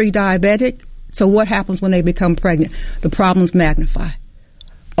becoming pre-diabetic. So what happens when they become pregnant? The problems magnify.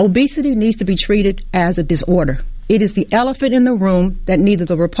 Obesity needs to be treated as a disorder. It is the elephant in the room that neither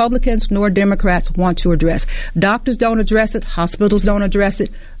the Republicans nor Democrats want to address. Doctors don't address it. Hospitals don't address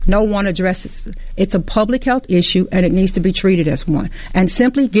it. No one addresses it. It's a public health issue, and it needs to be treated as one. And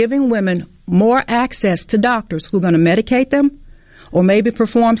simply giving women more access to doctors who are going to medicate them or maybe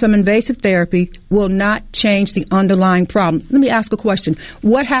perform some invasive therapy will not change the underlying problem. Let me ask a question.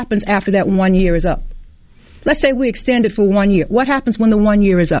 What happens after that 1 year is up? Let's say we extend it for 1 year. What happens when the 1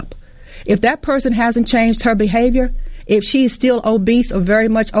 year is up? If that person hasn't changed her behavior, if she's still obese or very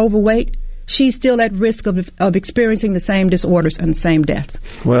much overweight, she's still at risk of experiencing the same disorders and the same deaths.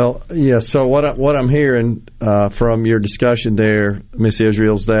 Well, yeah, so what I'm hearing from your discussion there, Ms.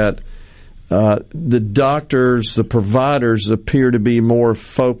 Israel, is that the doctors, the providers appear to be more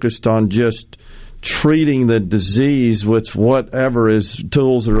focused on just treating the disease with whatever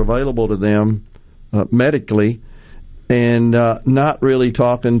tools are available to them medically, and not really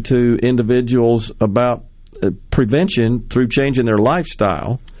talking to individuals about prevention through changing their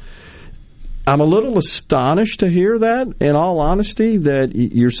lifestyle. I'm a little astonished to hear that, in all honesty, that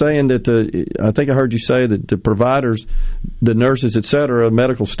you're saying that I think I heard you say that the providers, the nurses, et cetera,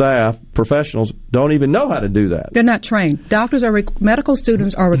 medical staff, professionals, don't even know how to do that. They're not trained. Medical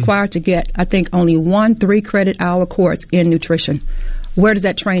students are required to get, I think, only 1 3-credit-hour course in nutrition. Where does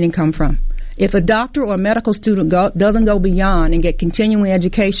that training come from? If a doctor or a medical student doesn't go beyond and get continuing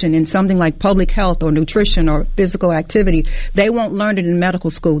education in something like public health or nutrition or physical activity, they won't learn it in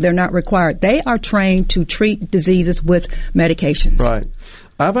medical school. They're not required. They are trained to treat diseases with medications. Right.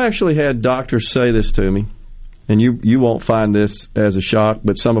 I've actually had doctors say this to me, and you won't find this as a shock,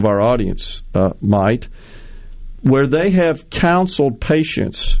 but some of our audience might, where they have counseled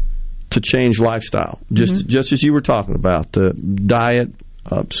patients to change lifestyle, just as you were talking about, diet,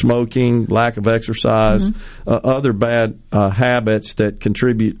 smoking, lack of exercise, other bad habits that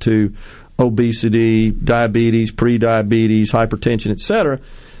contribute to obesity, diabetes, pre-diabetes, hypertension, etc.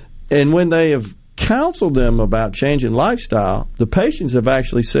 And when they have counseled them about changing lifestyle, the patients have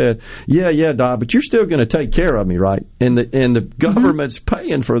actually said, yeah, Doc, but you're still going to take care of me, right? And the government's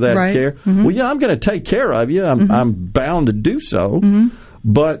paying for that care. Well, yeah, I'm going to take care of you. I'm bound to do so.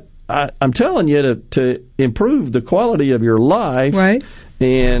 But I'm telling you to improve the quality of your life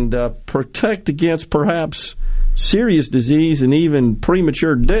and protect against perhaps serious disease and even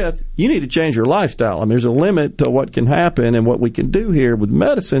premature death, you need to change your lifestyle. I mean, there's a limit to what can happen and what we can do here with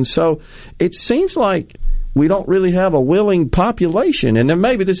medicine. So it seems like we don't really have a willing population. And then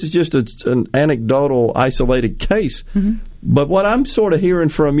maybe this is just an anecdotal, isolated case. But what I'm sort of hearing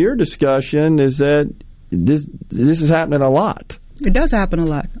from your discussion is that this is happening a lot. It does happen a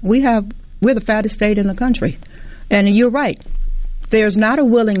lot. We're the fattest state in the country. And you're right. There's not a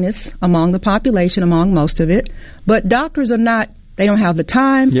willingness among the population, among most of it, but doctors they don't have the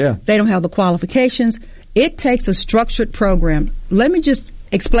time, they don't have the qualifications. It takes a structured program. Let me just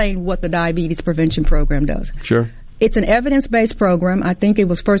explain what the Diabetes Prevention Program does. Sure. It's an evidence-based program. I think it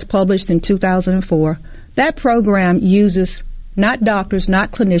was first published in 2004. That program uses not doctors,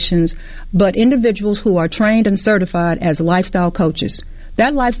 not clinicians, but individuals who are trained and certified as lifestyle coaches.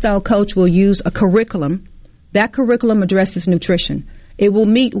 That lifestyle coach will use a curriculum. That curriculum addresses nutrition. It will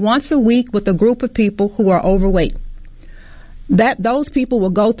meet once a week with a group of people who are overweight. Those people will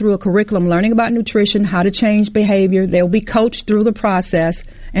go through a curriculum learning about nutrition, how to change behavior. They'll be coached through the process.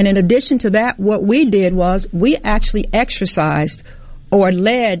 And in addition to that, what we did was we actually exercised or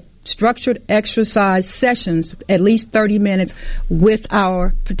led structured exercise sessions, at least 30 minutes, with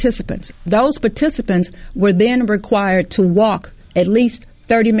our participants. Those participants were then required to walk at least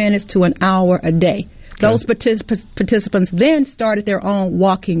 30 minutes to an hour a day. Those participants then started their own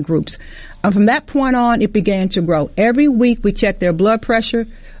walking groups. And from that point on, it began to grow. Every week we checked their blood pressure,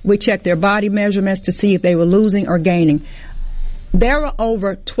 we checked their body measurements to see if they were losing or gaining. There were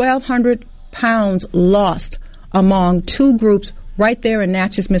over 1,200 pounds lost among two groups right there in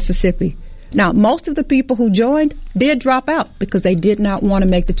Natchez, Mississippi. Now, most of the people who joined did drop out because they did not want to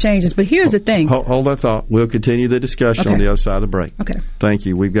make the changes. But here's the thing. Hold that thought. We'll continue the discussion on the other side of the break. Okay. Thank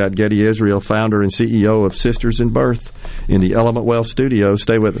you. We've got Getty Israel, founder and CEO of Sisters in Birth, in the Element Wealth studio.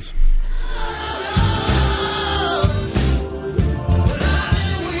 Stay with us.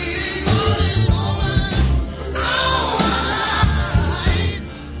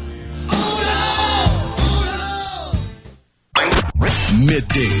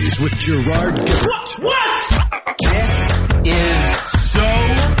 Middays with Gerard Gibert. What? This is so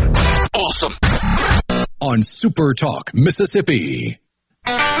awesome. On Super Talk, Mississippi.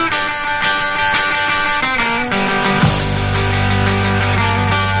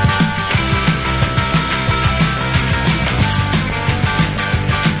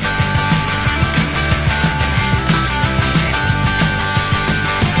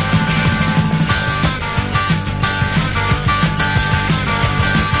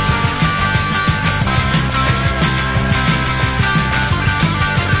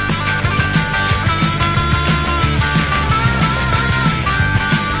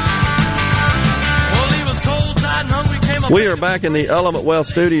 We are back in the Element Wealth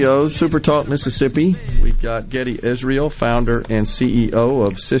Studios, Super Talk, Mississippi. We've got Getty Israel, founder and CEO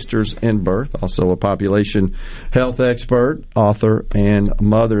of Sisters in Birth, also a population health expert, author, and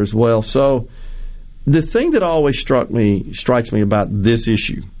mother as well. So the thing that always strikes me about this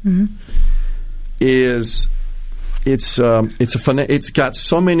issue is it's got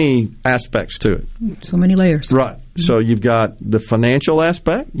so many aspects to it. So many layers. Right. So you've got the financial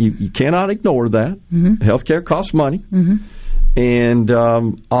aspect. You cannot ignore that. Healthcare costs money. And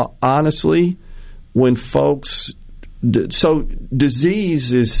honestly, when folks... So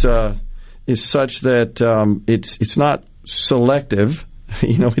disease is such that it's not selective.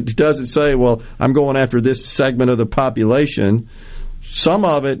 You know, it doesn't say, well, I'm going after this segment of the population. Some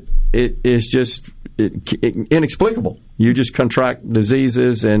of it is just inexplicable. You just contract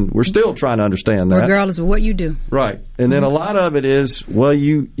diseases, and we're still trying to understand that. Regardless of what you do. Right. And then a lot of it is, well,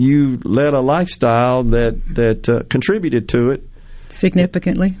 you led a lifestyle that contributed to it.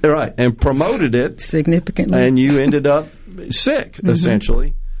 Significantly. Right. And promoted it. Significantly. And you ended up sick,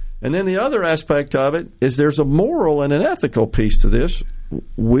 essentially. And then the other aspect of it is there's a moral and an ethical piece to this.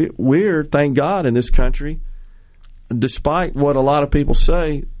 We're, thank God, in this country, despite what a lot of people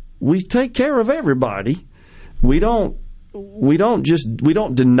say, we take care of everybody. We don't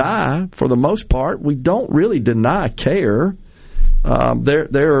deny, for the most part. We don't really deny care.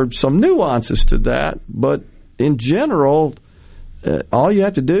 There are some nuances to that, but in general, all you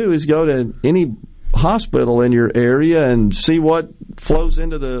have to do is go to any hospital in your area and see what flows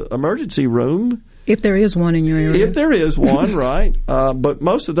into the emergency room. If there is one in your area. If there is one, right. But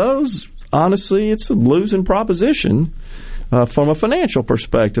most of those, honestly, it's a losing proposition from a financial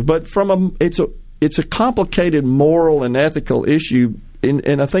perspective. But it's a complicated moral and ethical issue.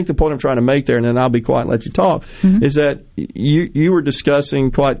 And I think the point I'm trying to make there, and then I'll be quiet and let you talk, is that you were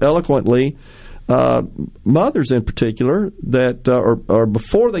discussing quite eloquently mothers in particular that are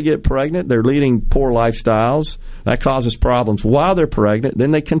before they get pregnant, they're leading poor lifestyles. That causes problems while they're pregnant. Then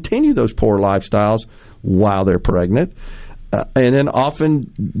they continue those poor lifestyles while they're pregnant. And then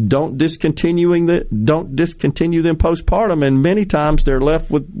often don't discontinue them postpartum, and many times they're left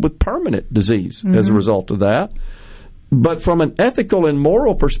with permanent disease as a result of that. But from an ethical and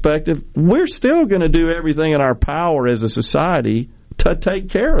moral perspective, we're still going to do everything in our power as a society to take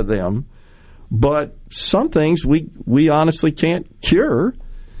care of them. But some things we honestly can't cure.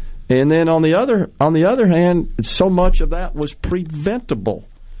 And then on the other hand, so much of that was preventable.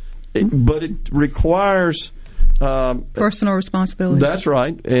 But it requires personal responsibility. That's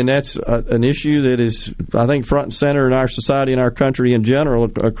right, and that's an issue that is, I think, front and center in our society and our country in general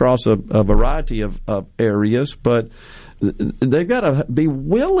across a variety of areas. But they've got to be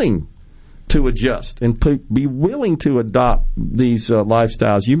willing to adjust and be willing to adopt these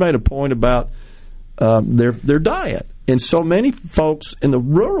lifestyles. You made a point about their diet, and so many folks in the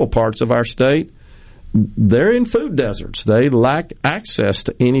rural parts of our state, they're in food deserts. They lack access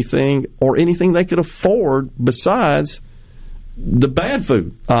to anything they could afford besides the bad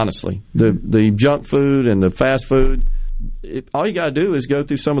food, honestly. The junk food and the fast food. All you got to do is go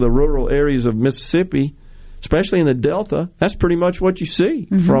through some of the rural areas of Mississippi, especially in the Delta. That's pretty much what you see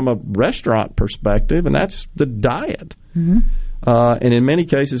from a restaurant perspective, and that's the diet. And in many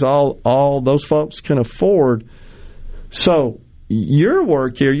cases, all those folks can afford. So your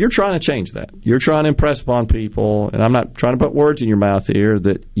work here, you're trying to change that. You're trying to impress upon people, and I'm not trying to put words in your mouth here,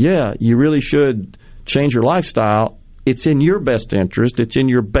 that, you really should change your lifestyle. It's in your best interest. It's in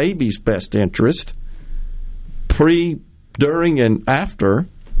your baby's best interest, pre, during, and after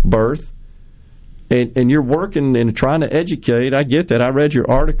birth. And you're working and trying to educate. I get that. I read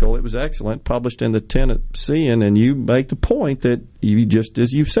your article. It was excellent, published in the Tennessean, and you make the point that you, just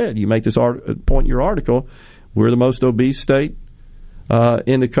as you said, you make this point in your article, we're the most obese state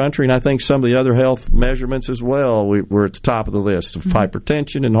in the country, and I think some of the other health measurements as well, we're at the top of the list of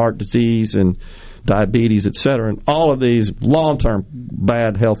hypertension and heart disease and diabetes, et cetera, and all of these long-term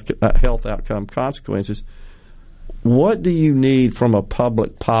bad health outcome consequences. What do you need from a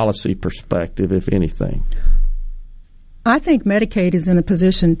public policy perspective, if anything? I think Medicaid is in a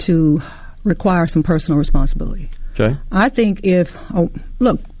position to require some personal responsibility. Okay. I think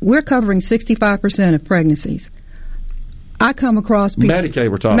look, we're covering 65% of pregnancies. I come across people. Medicaid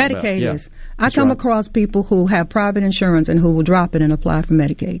we're talking about. Medicaid is. I come across people who have private insurance and who will drop it and apply for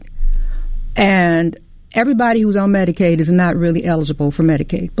Medicaid. And everybody who's on Medicaid is not really eligible for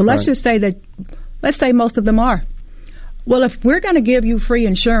Medicaid. But let's just say let's say most of them are. Well, if we're going to give you free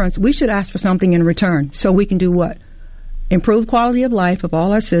insurance, we should ask for something in return so we can do what? Improve quality of life of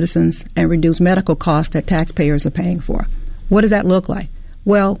all our citizens and reduce medical costs that taxpayers are paying for. What does that look like?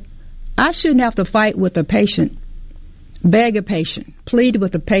 Well, I shouldn't have to fight with a patient, beg a patient, plead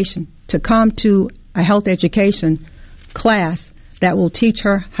with a patient to come to a health education class that will teach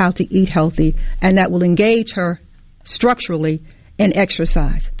her how to eat healthy and that will engage her structurally in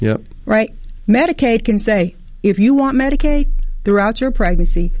exercise. Yep. Right? Medicaid can say, if you want Medicaid throughout your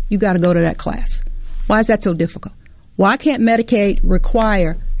pregnancy, you got to go to that class. Why is that so difficult? Why can't Medicaid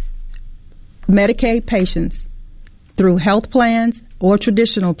require Medicaid patients through health plans or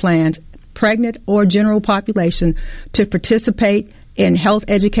traditional plans, pregnant or general population, to participate in health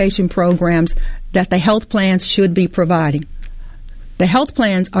education programs that the health plans should be providing? The health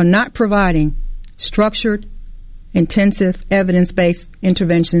plans are not providing structured, intensive, evidence-based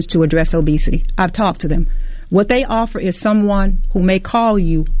interventions to address obesity. I've talked to them. What they offer is someone who may call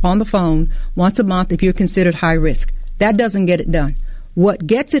you on the phone once a month if you're considered high risk. That doesn't get it done. What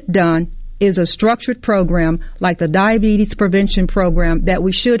gets it done is a structured program like the diabetes prevention program that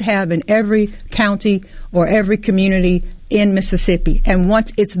we should have in every county or every community in Mississippi. And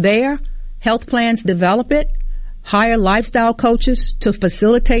once it's there, health plans develop it, hire lifestyle coaches to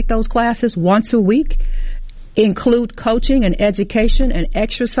facilitate those classes once a week, include coaching and education and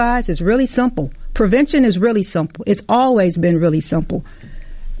exercise. It's really simple. Prevention is really simple. It's always been really simple.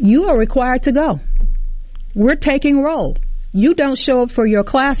 You are required to go. We're taking roll. You don't show up for your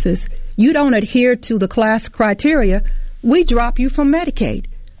classes. You don't adhere to the class criteria. We drop you from Medicaid.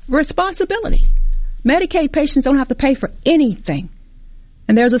 Responsibility. Medicaid patients don't have to pay for anything.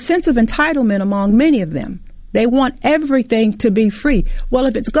 And there's a sense of entitlement among many of them. They want everything to be free. Well,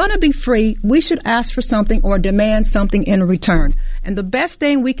 if it's going to be free, we should ask for something or demand something in return. And the best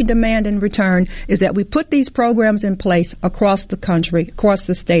thing we can demand in return is that we put these programs in place across the country, across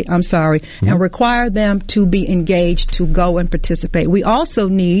the state, and require them to be engaged to go and participate. We also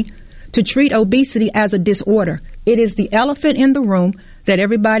need to treat obesity as a disorder. It is the elephant in the room that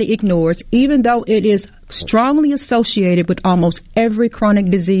everybody ignores, even though it is strongly associated with almost every chronic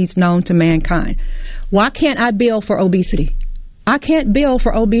disease known to mankind. Why can't I bill for obesity? I can't bill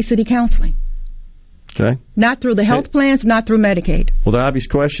for obesity counseling. Okay. Not through the health plans, not through Medicaid. Well, the obvious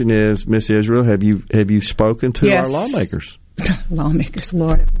question is, Miss Israel, have you spoken to our lawmakers? Lawmakers,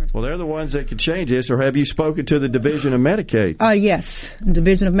 Lord have mercy. Well, they're the ones that could change this, or have you spoken to the Division of Medicaid? Yes. The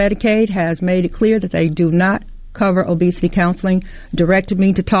Division of Medicaid has made it clear that they do not cover obesity counseling, directed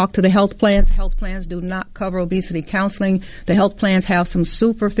me to talk to the health plans. Health plans do not cover obesity counseling. The health plans have some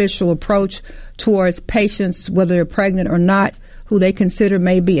superficial approach towards patients, whether they're pregnant or not, who they consider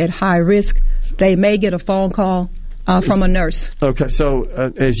may be at high risk. They may get a phone call from a nurse. Okay, so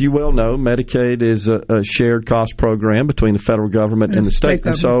as you well know, Medicaid is a shared cost program between the federal government and the state.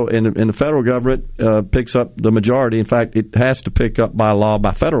 And so, and the federal government picks up the majority. In fact, it has to pick up by law,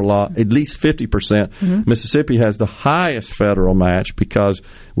 by federal law, at least 50%. Mississippi has the highest federal match because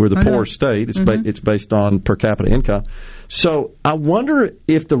we're the poorest state. It's based on per capita income. So I wonder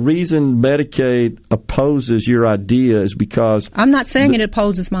if the reason Medicaid opposes your idea is because... I'm not saying it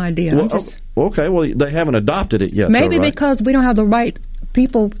opposes my idea. Okay, well, they haven't adopted it yet. Maybe though, right? Because we don't have the right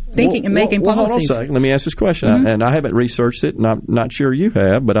people thinking and making policies. Hold on a second. Let me ask this question. And I haven't researched it, and I'm not sure you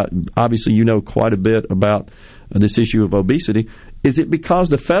have, but obviously you know quite a bit about this issue of obesity. Is it because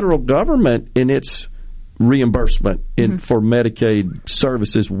the federal government in its reimbursement for Medicaid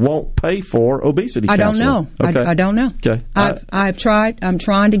services won't pay for obesity counseling? I don't know. Okay. I don't know. Okay. I've tried. I'm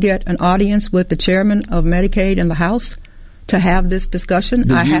trying to get an audience with the chairman of Medicaid in the House to have this discussion.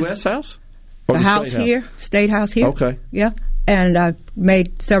 The U.S. House? The House here, State House here. Okay. Yeah. And I've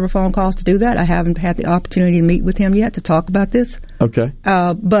made several phone calls to do that. I haven't had the opportunity to meet with him yet to talk about this. Okay.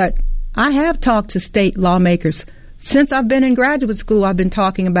 But I have talked to state lawmakers. Since I've been in graduate school, I've been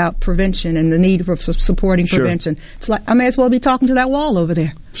talking about prevention and the need for supporting prevention. It's like I may as well be talking to that wall over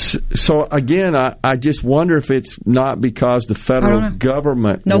there. So again, I just wonder if it's not because the federal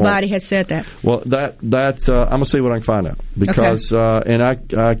government. Nobody has said that. Well, that's I'm gonna see what I can find out because and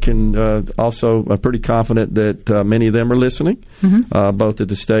I can also I'm pretty confident that many of them are listening, both at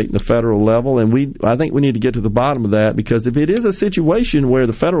the state and the federal level, and I think we need to get to the bottom of that because if it is a situation where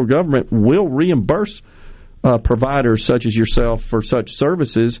the federal government will reimburse providers such as yourself for such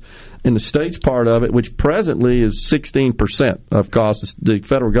services, in the state's part of it, which presently is 16% of costs, the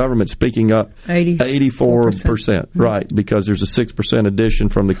federal government's picking up 84%, right, because there's a 6% addition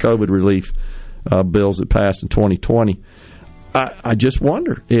from the COVID relief bills that passed in 2020. I just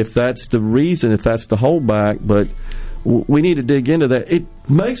wonder if that's the reason, if that's the holdback, but we need to dig into that. It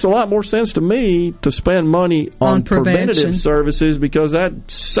makes a lot more sense to me to spend money on preventative services because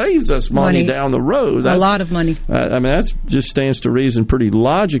that saves us money down the road. That's a lot of money. I mean, that just stands to reason, pretty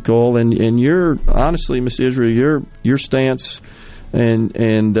logical. And your honestly, Ms. Israel, your stance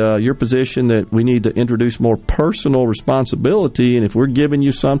and your position that we need to introduce more personal responsibility, and if we're giving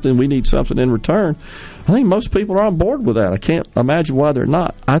you something, we need something in return. I think most people are on board with that. I can't imagine why they're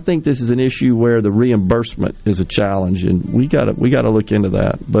not. I think this is an issue where the reimbursement is a challenge, and we got to look into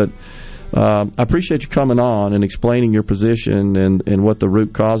that. But I appreciate you coming on and explaining your position and what the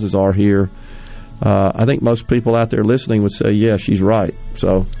root causes are here. I think most people out there listening would say, yeah, she's right.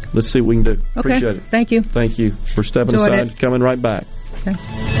 So let's see what we can do. Okay. Appreciate it. Thank you. Thank you for stepping aside, coming right back. Okay.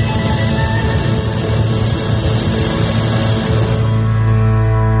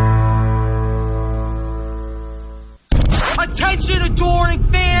 Attention, adoring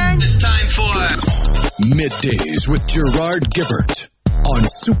fans! It's time for Middays with Gerard Gibbert on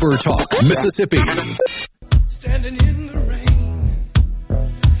Super Talk, Mississippi. Standing in the rain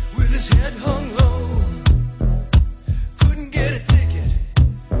with his head hung low, couldn't get a ticket,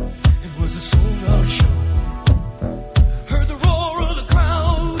 it was a sold-out show. Heard the roar of the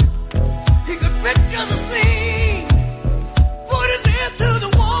crowd, he could picture the scene, put his ear to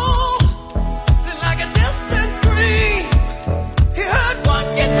the wall, then like a distant scream, he heard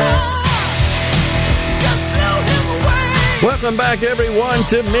one guitar, just blew him away. Welcome back, everyone,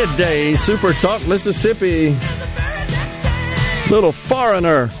 to Midday Super Talk Mississippi. Little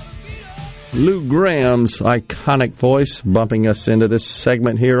Foreigner, Lou Graham's iconic voice, bumping us into this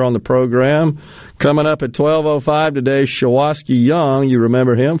segment here on the program. Coming up at 12:05 today, Shawaski Young. You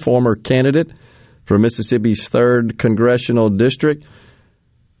remember him, former candidate for Mississippi's 3rd Congressional District.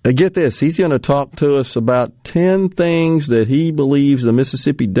 Get this, he's going to talk to us about 10 things that he believes the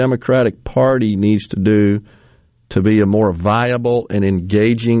Mississippi Democratic Party needs to do to be a more viable and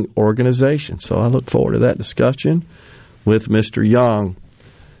engaging organization. So I look forward to that discussion with Mr. Young.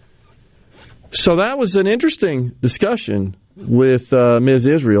 So that was an interesting discussion with Ms.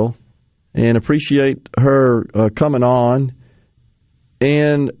 Israel, and appreciate her coming on.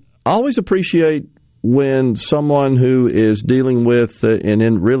 And I always appreciate when someone who is dealing with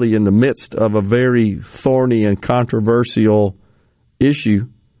and really in the midst of a very thorny and controversial issue,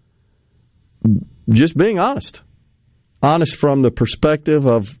 just being honest from the perspective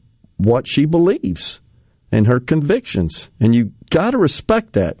of what she believes and her convictions. And you got to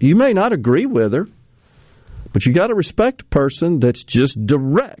respect that. You may not agree with her, but you got to respect a person that's just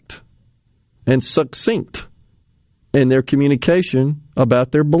direct and succinct in their communication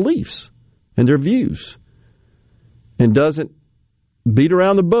about their beliefs and their views, and doesn't beat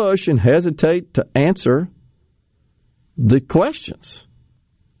around the bush and hesitate to answer the questions.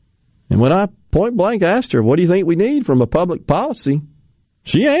 And when I point blank asked her, what do you think we need from a public policy?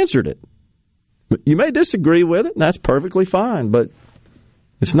 She answered it. You may disagree with it, and that's perfectly fine, but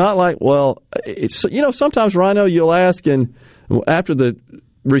it's not like, well, it's, sometimes, Rhino, you'll ask, and after the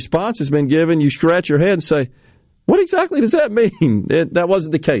response has been given, you scratch your head and say, what exactly does that mean? That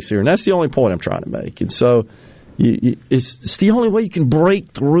wasn't the case here, and that's the only point I'm trying to make. And so it's the only way you can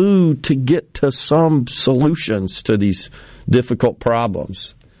break through to get to some solutions to these difficult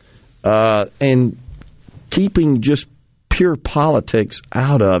problems. And keeping just pure politics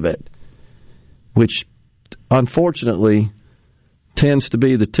out of it, which unfortunately tends to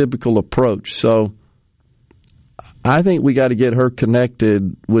be the typical approach. So I think we got to get her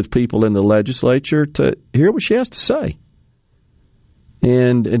connected with people in the legislature to hear what she has to say.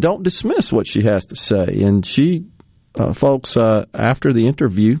 And don't dismiss what she has to say. And she, folks, after the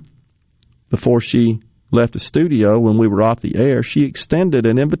interview, before she left the studio when we were off the air, she extended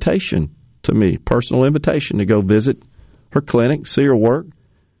an invitation to me, personal invitation, to go visit her clinic, see her work.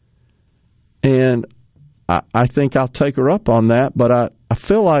 And I think I'll take her up on that, but I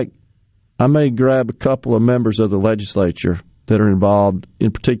feel like I may grab a couple of members of the legislature that are involved,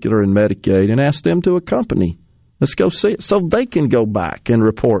 in particular in Medicaid, and ask them to accompany. Let's go see it so they can go back and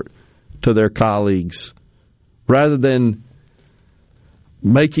report to their colleagues rather than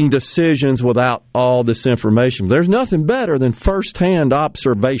making decisions without all this information. There's nothing better than firsthand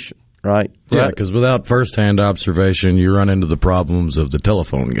observation, right? Yeah, because without firsthand observation, you run into the problems of the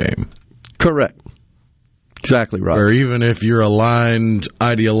telephone game. Correct. Exactly right. Or even if you're aligned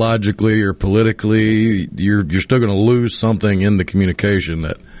ideologically or politically, you're still going to lose something in the communication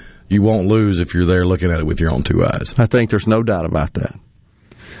that you won't lose if you're there looking at it with your own two eyes. I think there's no doubt about that.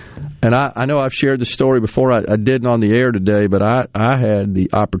 And I know I've shared this story before. I didn't on the air today, but I had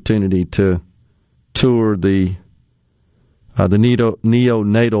the opportunity to tour the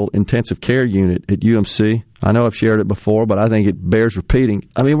neonatal intensive care unit at UMC. I know I've shared it before, but I think it bears repeating.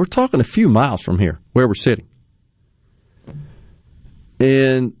 I mean, we're talking a few miles from here, where we're sitting.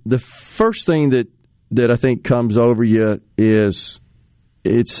 And the first thing that I think comes over you is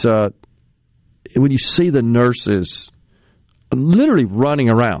it's when you see the nurses literally running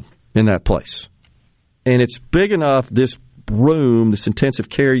around in that place. And it's big enough, this room, this intensive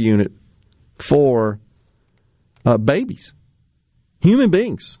care unit, for babies, human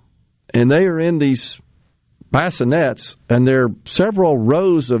beings. And they are in these bassinets, and there are several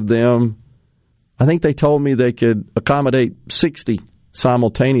rows of them. I think they told me they could accommodate 60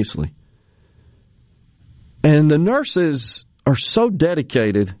 simultaneously. And the nurses are so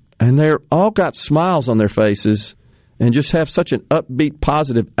dedicated, and they're all got smiles on their faces and just have such an upbeat,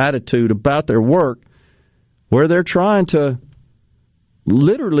 positive attitude about their work, where they're trying to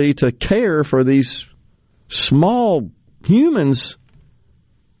literally to care for these small humans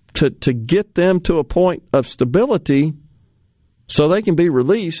to get them to a point of stability so they can be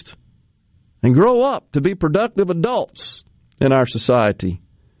released and grow up to be productive adults in our society.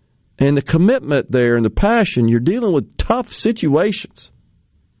 And the commitment there and the passion, you're dealing with tough situations.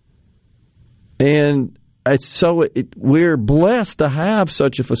 And we're blessed to have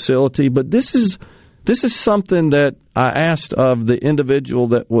such a facility, but this is something that I asked of the individual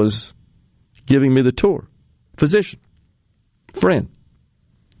that was giving me the tour, physician, friend.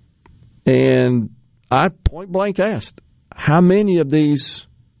 And I point blank asked, how many of these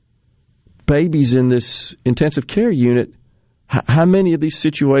babies in this intensive care unit, how many of these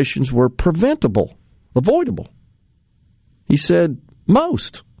situations were preventable, avoidable? He said,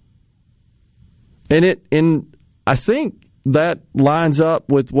 most. And I think that lines up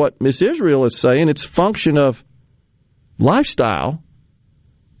with what Miss Israel is saying. It's a function of lifestyle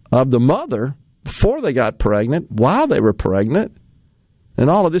of the mother before they got pregnant, while they were pregnant, and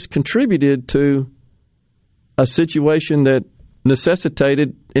all of this contributed to a situation that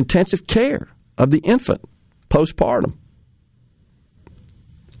necessitated intensive care of the infant postpartum.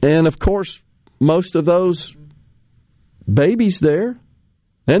 And, of course, most of those babies there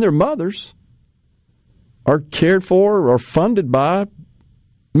and their mothers are cared for or funded by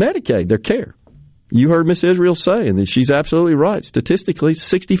Medicaid, their care. You heard Miss Israel say, and she's absolutely right, statistically,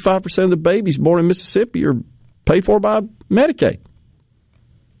 65% of the babies born in Mississippi are paid for by Medicaid.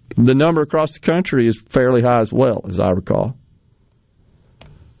 The number across the country is fairly high as well, as I recall.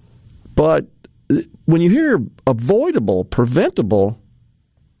 But when you hear avoidable, preventable,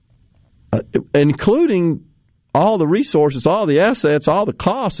 including all the resources, all the assets, all the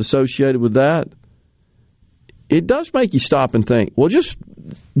costs associated with that, it does make you stop and think, well,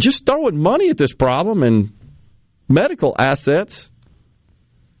 just throwing money at this problem and medical assets,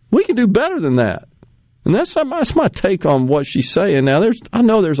 we can do better than that. And that's my take on what she's saying. Now, I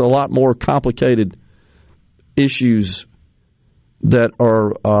know there's a lot more complicated issues that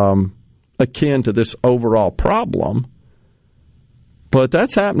are akin to this overall problem, but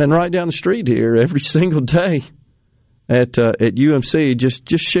that's happening right down the street here every single day at UMC. Just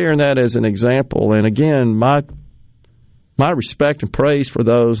sharing that as an example. And again, my respect and praise for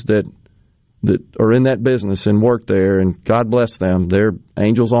those that are in that business and work there, and God bless them. They're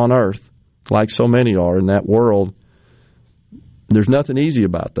angels on earth, like so many are in that world. There's nothing easy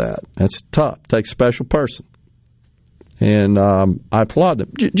about that. That's tough. It takes a special person. And I applaud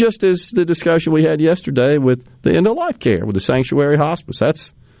them. Just as the discussion we had yesterday with the end-of-life care, with the sanctuary hospice.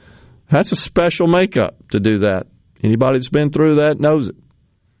 That's a special makeup to do that. Anybody that's been through that knows it.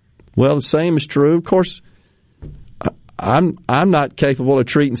 Well, the same is true. Of course, I'm not capable of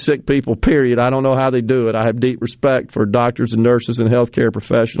treating sick people, period. I don't know how they do it. I have deep respect for doctors and nurses and healthcare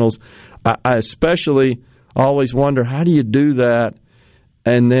professionals. I especially always wonder, how do you do that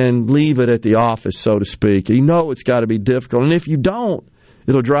and then leave it at the office, so to speak? You know it's got to be difficult. And if you don't,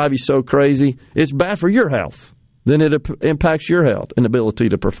 it'll drive you so crazy. It's bad for your health. Then it impacts your health and ability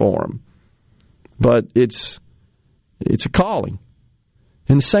to perform. But it's a calling.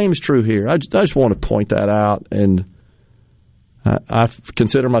 And the same is true here. I just want to point that out. And I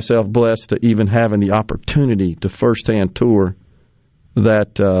consider myself blessed to even having the opportunity to firsthand tour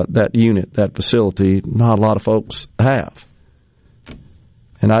that unit, that facility. Not a lot of folks have.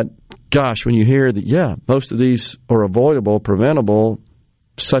 And when you hear that, most of these are avoidable, preventable,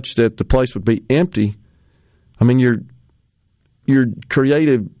 such that the place would be empty. I mean, your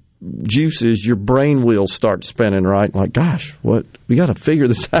creative juices, your brain wheels start spinning, right? Like, gosh, we got to figure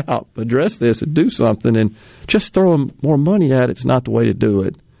this out, address this, and do something. And just throwing more money at it's not the way to do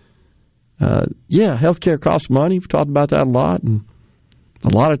it. Healthcare costs money. We've talked about that a lot, and a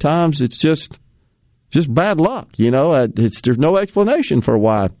lot of times it's just bad luck. There's no explanation for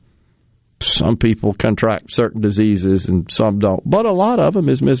why some people contract certain diseases and some don't. But a lot of them,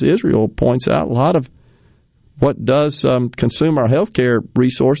 as Ms. Israel points out, a lot of what does consume our healthcare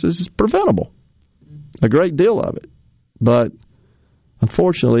resources is preventable. A great deal of it. But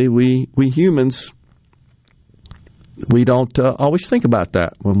unfortunately, we humans, we don't always think about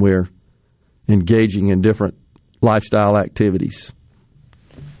that when we're engaging in different lifestyle activities.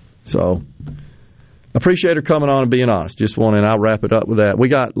 So, appreciate her coming on and being honest. And I'll wrap it up with that. We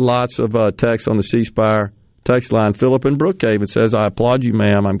got lots of texts on the C Spire text line. Philip in Brookhaven says, I applaud you,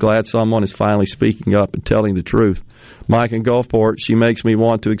 ma'am. I'm glad someone is finally speaking up and telling the truth. Mike in Gulfport, she makes me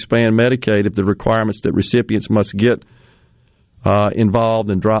want to expand Medicaid if the requirements that recipients must get involved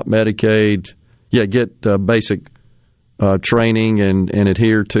and drop Medicaid, get basic training and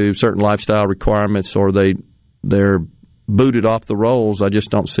adhere to certain lifestyle requirements, or they're booted off the rolls. I just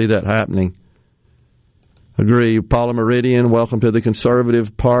don't see that happening. Agree. Paula Meridian, welcome to the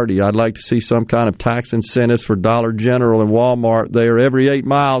Conservative Party. I'd like to see some kind of tax incentives for Dollar General and Walmart. They are every 8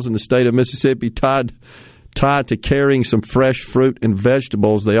 miles in the state of Mississippi tied to carrying some fresh fruit and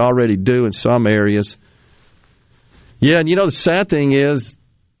vegetables. They already do in some areas. Yeah, and the sad thing is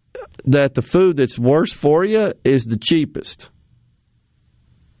that the food that's worse for you is the cheapest.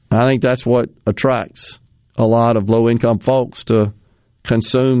 I think that's what attracts a lot of low-income folks to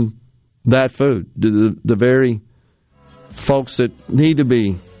consume that food. The very folks that need to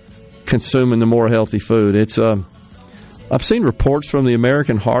be consuming the more healthy food. I've seen reports from the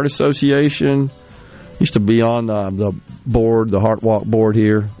American Heart Association. Used to be on the board, the Heart Walk board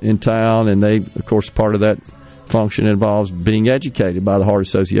here in town, and they, of course, part of that function involves being educated by the Heart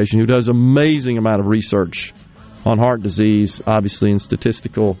Association, who does an amazing amount of research on heart disease, obviously in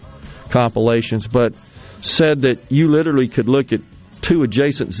statistical compilations, but said that you literally could look at 2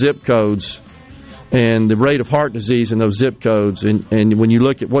 adjacent zip codes and the rate of heart disease in those zip codes. And when you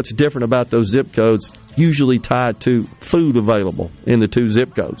look at what's different about those zip codes, usually tied to food available in the 2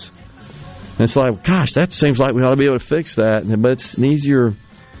 zip codes. And it's like, gosh, that seems like we ought to be able to fix that. But it's an easier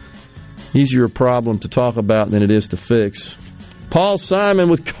problem to talk about than it is to fix. Paul Simon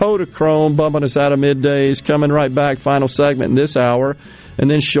with Kodachrome bumping us out of middays. Coming right back, final segment in this hour. And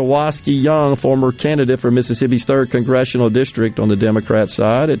then Shawaski Young, former candidate for Mississippi's 3rd Congressional District on the Democrat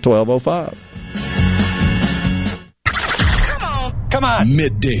side at 12:05. Come on.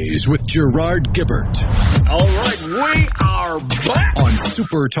 Middays with Gerard Gibbert. All right, we are back on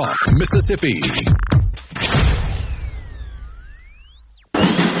Super Talk Mississippi.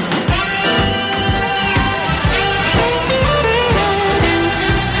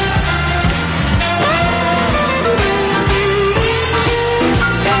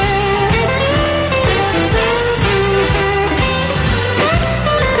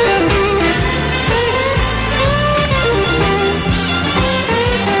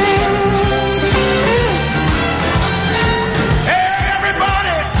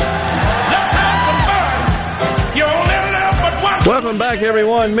 Welcome back,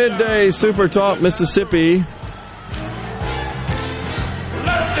 everyone. Midday Super Talk Mississippi.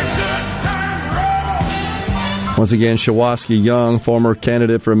 Once again, Shawaski Young, former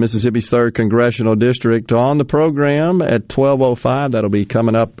candidate for Mississippi's 3rd Congressional District, on the program at 12:05. That'll be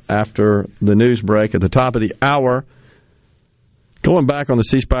coming up after the news break at the top of the hour. Going back on the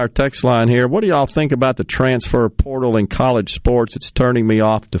C Spire text line here, what do y'all think about the transfer portal in college sports? It's turning me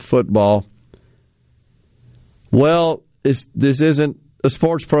off to football. Well, this isn't a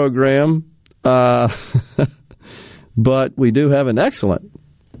sports program, but we do have an excellent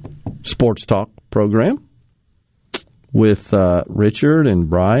sports talk program with Richard and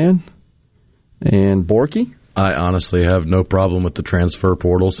Brian and Borky. I honestly have no problem with the transfer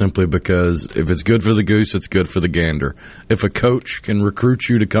portal simply because if it's good for the goose, it's good for the gander. If a coach can recruit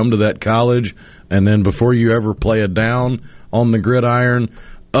you to come to that college and then before you ever play a down on the gridiron,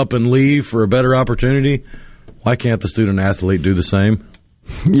 up and leave for a better opportunity, why can't the student-athlete do the same?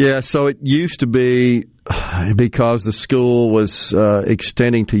 Yeah, so it used to be because the school was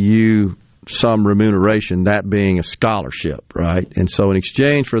extending to you some remuneration, that being a scholarship, right? And so in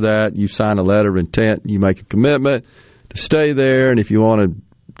exchange for that, you sign a letter of intent, you make a commitment to stay there, and if you want to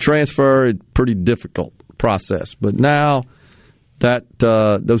transfer, it's a pretty difficult process. But now that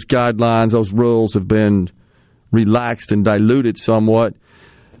those guidelines, those rules have been relaxed and diluted somewhat.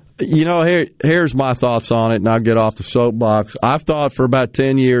 You know, here's my thoughts on it, and I'll get off the soapbox. I've thought for about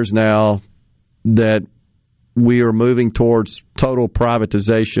 10 years now that we are moving towards total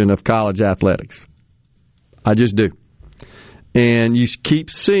privatization of college athletics. I just do. And you keep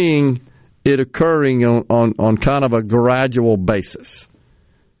seeing it occurring on kind of a gradual basis.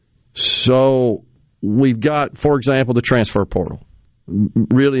 So we've got, for example, the transfer portal.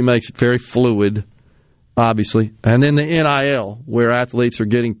 Really makes it very fluid, obviously. And then the NIL, where athletes are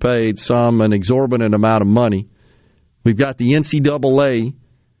getting paid an exorbitant amount of money. We've got the NCAA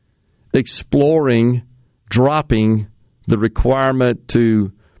dropping the requirement to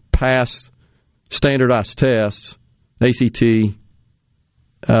pass standardized tests, ACT,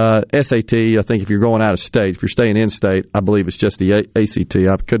 SAT. I think if you're going out of state, if you're staying in state, I believe it's just the ACT.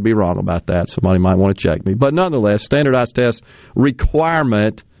 I could be wrong about that. Somebody might want to check me. But nonetheless, standardized test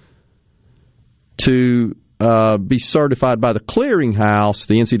requirement to be certified by the clearinghouse,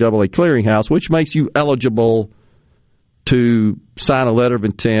 the NCAA clearinghouse, which makes you eligible to sign a letter of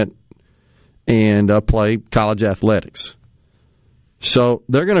intent and play college athletics. So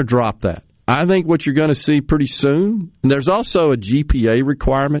they're going to drop that. I think what you're going to see pretty soon, and there's also a GPA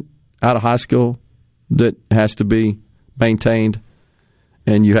requirement out of high school that has to be maintained,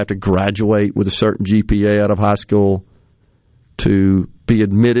 and you have to graduate with a certain GPA out of high school to be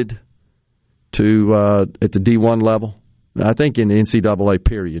admitted to at the D1 level. I think in the NCAA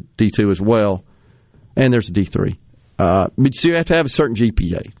period, D2 as well, and there's a D3. But so you have to have a certain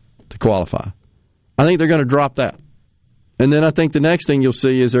GPA to qualify. I think they're going to drop that. And then I think the next thing you'll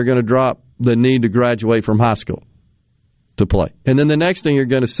see is they're going to drop the need to graduate from high school to play. And then the next thing you're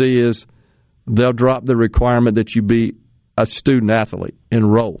going to see is they'll drop the requirement that you be a student athlete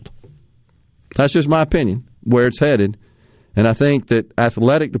enrolled. That's just my opinion, where it's headed. And I think that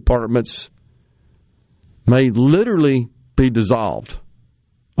athletic departments may literally be dissolved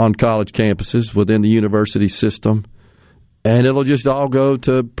on college campuses within the university system. And it'll just all go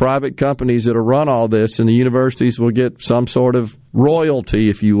to private companies that'll run all this, and the universities will get some sort of royalty,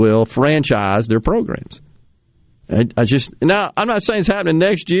 if you will, franchise their programs. Now, I'm not saying it's happening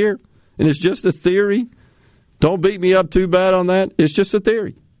next year, and it's just a theory. Don't beat me up too bad on that. It's just a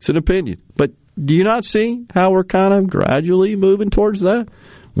theory. It's an opinion. But Do you not see how we're kind of gradually moving towards that?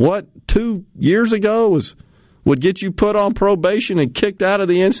 What 2 years ago would get you put on probation and kicked out of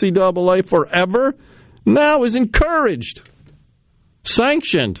the NCAA forever, now is encouraged,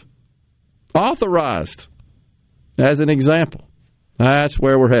 sanctioned, authorized, as an example. That's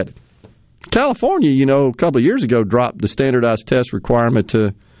where we're headed. California, a couple of years ago, dropped the standardized test requirement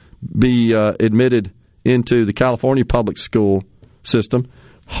to be admitted into the California public school system.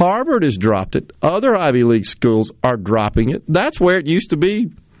 Harvard has dropped it. Other Ivy League schools are dropping it. That's where it used to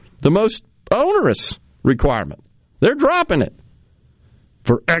be the most onerous requirement. They're dropping it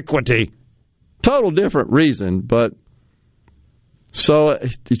for equity. Total different reason, but so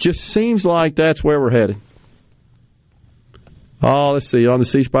it just seems like that's where we're headed. Oh, let's see. On the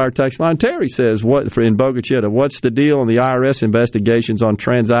C Spire text line, Terry says, in Boca Chica, what's the deal on the IRS investigations on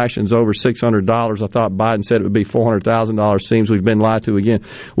transactions over $600? I thought Biden said it would be $400,000. Seems we've been lied to again.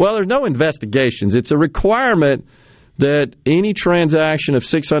 Well, there's no investigations. It's a requirement that any transaction of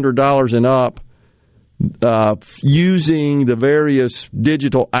 $600 and up using the various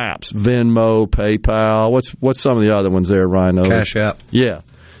digital apps, Venmo, PayPal, what's some of the other ones there, Rhino? Cash App. Yeah.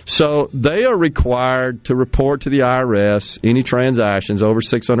 So they are required to report to the IRS any transactions over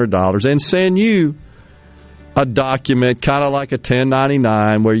 $600 and send you a document, kind of like a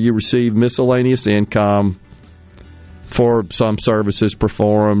 1099, where you receive miscellaneous income for some services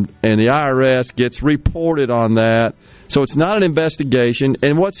performed, and the IRS gets reported on that. So it's not an investigation.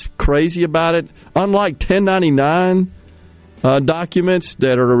 And what's crazy about it, unlike 1099 documents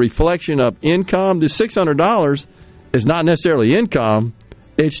that are a reflection of income, the $600 is not necessarily income.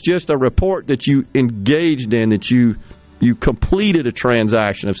 It's just a report that you engaged in, that you completed a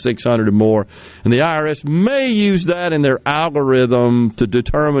transaction of $600 or more. And the IRS may use that in their algorithm to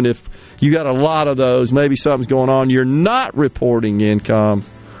determine if you got a lot of those, maybe something's going on. You're not reporting income.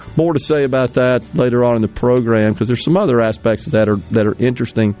 More to say about that later on in the program, because there's some other aspects of that are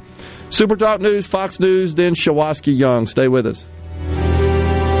interesting. Super Talk News, Fox News, then Shawaski Young. Stay with us.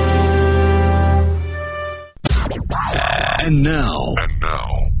 And now,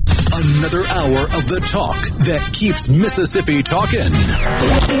 another hour of the talk that keeps Mississippi talking.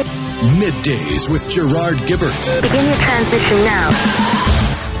 Middays with Gerard Gibbert. Begin your transition now.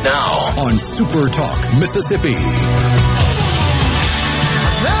 Now on Super Talk Mississippi.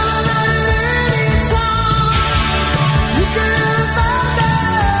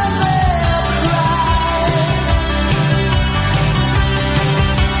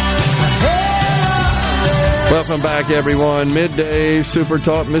 Welcome back, everyone. Midday Super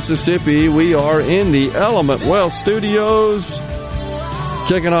Talk Mississippi. We are in the Element Wealth Studios,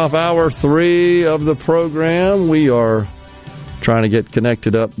 kicking off hour 3 of the program. We are trying to get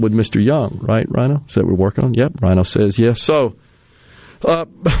connected up with Mr. Young, right, Rhino? Is that what we're working on? Yep, Rhino says yes. So,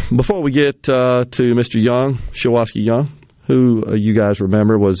 before we get to Mr. Young, Shawaski Young, who you guys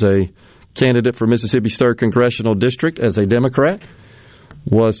remember was a candidate for Mississippi's 3rd Congressional District as a Democrat,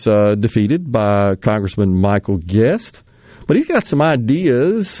 was defeated by Congressman Michael Guest. But he's got some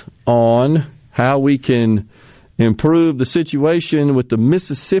ideas on how we can improve the situation with the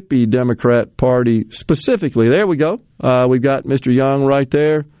Mississippi Democrat Party specifically. There we go. We've got Mr. Young right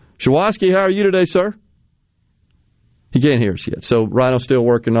there. Shawaski, how are you today, sir? He can't hear us yet. So Rhino's still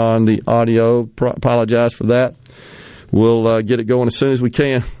working on the audio. Apologize for that. We'll get it going as soon as we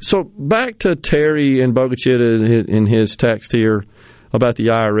can. So back to Terry and Boca Chica in his text here about the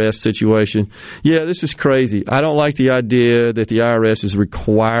IRS situation. Yeah, this is crazy. I don't like the idea that the IRS is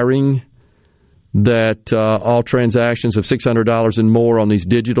requiring that all transactions of $600 and more on these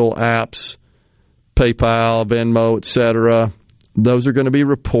digital apps, PayPal, Venmo, etc., those are going to be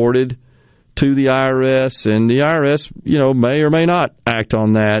reported to the IRS, and the IRS, may or may not act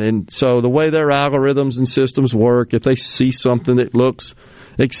on that. And so the way their algorithms and systems work, if they see something that looks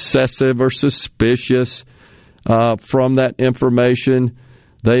excessive or suspicious from that information,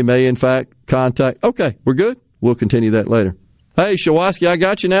 they may, in fact, contact. Okay, we're good. We'll continue that later. Hey, Shawaski, I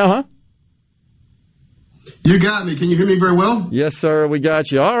got you now, huh? You got me. Can you hear me very well? Yes, sir, we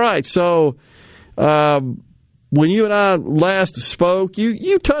got you. All right, so when you and I last spoke,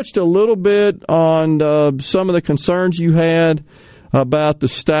 you touched a little bit on some of the concerns you had about the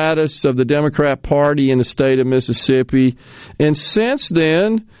status of the Democrat Party in the state of Mississippi. And since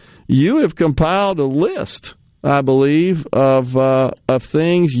then, you have compiled a list, I believe, of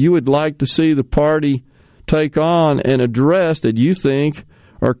things you would like to see the party take on and address that you think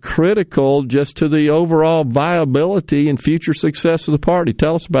are critical just to the overall viability and future success of the party.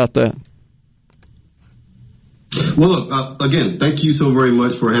 Tell us about that. Well, look, again, thank you so very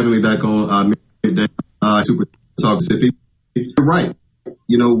much for having me back on Midday Super Talk Mississippi. You're right.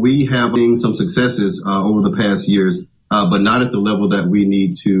 we have seen some successes over the past years, but not at the level that we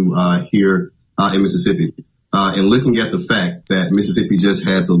need to here in Mississippi. And looking at the fact that Mississippi just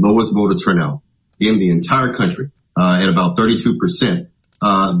had the lowest voter turnout in the entire country at about 32%,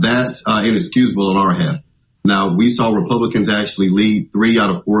 that's inexcusable on our half. Now, we saw Republicans actually lead 3 out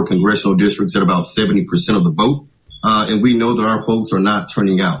of 4 congressional districts at about 70% of the vote. And we know that our folks are not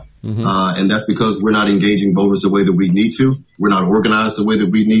turning out. Mm-hmm. And that's because we're not engaging voters the way that we need to. We're not organized the way that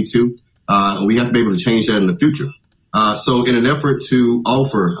we need to. And we have to be able to change that in the future. So in an effort to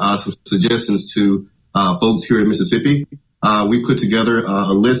offer some suggestions to folks here in Mississippi, we put together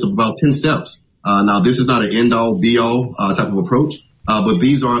a list of about 10 steps. Now, this is not an end-all, be-all type of approach, but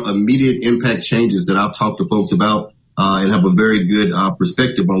these are immediate impact changes that I've talked to folks about and have a very good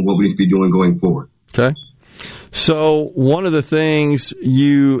perspective on what we need to be doing going forward. Okay. So one of the things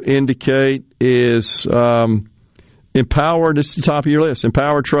you indicate is empower, this is the top of your list,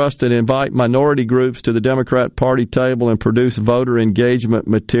 empower, trust, and invite minority groups to the Democrat Party table and produce voter engagement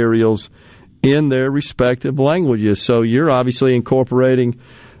materials in their respective languages. So you're obviously incorporating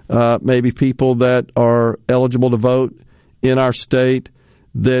maybe people that are eligible to vote in our state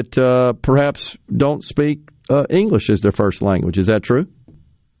that perhaps don't speak English as their first language. Is that true?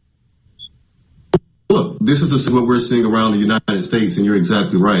 Look, this is what we're seeing around the United States, and you're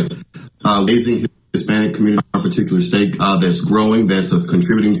exactly right. Raising Hispanic community in our particular state that's growing, that's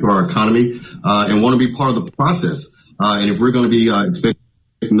contributing to our economy, and want to be part of the process. And if we're going to be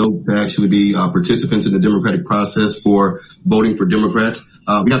expecting those to actually be participants in the democratic process for voting for Democrats,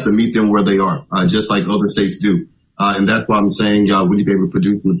 we have to meet them where they are, just like other states do. And that's why I'm saying we need to be able to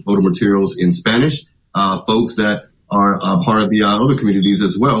produce voter materials in Spanish. Folks that are part of the other communities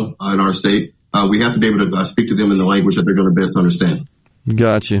as well in our state, we have to be able to speak to them in the language that they're going to best understand.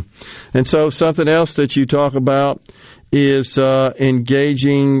 Gotcha. And so something else that you talk about is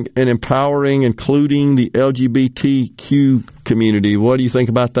engaging and empowering, including the LGBTQ community. What do you think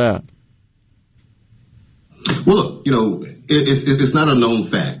about that? Well, look, it's not a known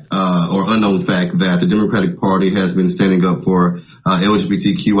fact or unknown fact that the Democratic Party has been standing up for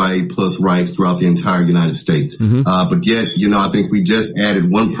LGBTQIA plus rights throughout the entire United States. Mm-hmm. But yet, I think we just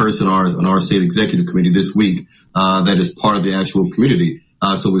added one person on our state executive committee this week that is part of the actual community.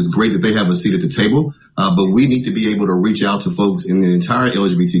 So it's great that they have a seat at the table. But we need to be able to reach out to folks in the entire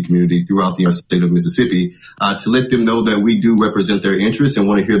LGBT community throughout the state of Mississippi to let them know that we do represent their interests and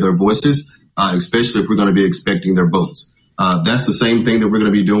want to hear their voices, especially if we're going to be expecting their votes. That's the same thing that we're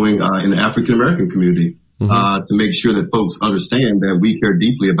going to be doing in the African American community to make sure that folks understand that we care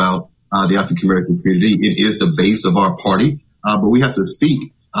deeply about the African American community. It is the base of our party, but we have to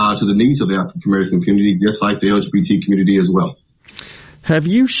speak to the needs of the African American community, just like the LGBT community as well. Have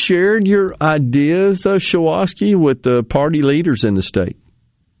you shared your ideas, Shawosky, with the party leaders in the state?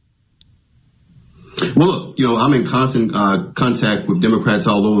 Well, look, I'm in constant contact with Democrats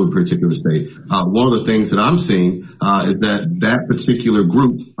all over the particular state. One of the things that I'm seeing is that particular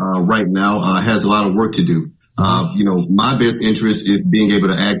group right now has a lot of work to do. My best interest is being able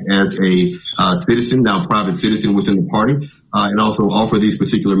to act as a citizen, now private citizen within the party, and also offer these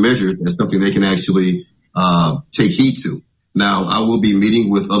particular measures as something they can actually take heed to. Now, I will be meeting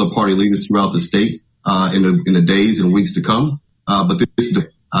with other party leaders throughout the state in the days and weeks to come. But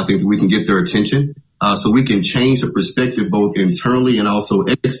I think that we can get their attention so we can change the perspective both internally and also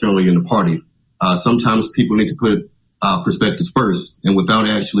externally in the party. Sometimes people need to put perspectives first, and without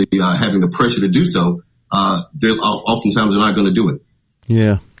actually having the pressure to do so, oftentimes they're not going to do it.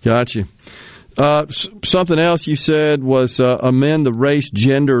 Yeah, gotcha. Something else you said was amend the race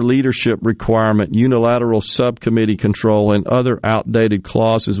gender leadership requirement, unilateral subcommittee control, and other outdated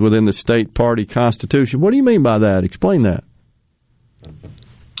clauses within the state party constitution. What do you mean by that? Explain that.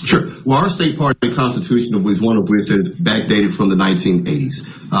 Sure. Well, our state party constitution was one of which is backdated from the 1980s.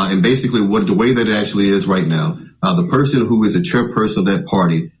 And basically the way that it actually is right now, the person who is a chairperson of that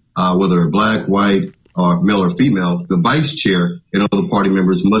party, whether they're black, white, or male or female, the vice chair and other party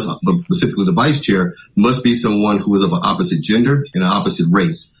members must, but specifically the vice chair, must be someone who is of an opposite gender and an opposite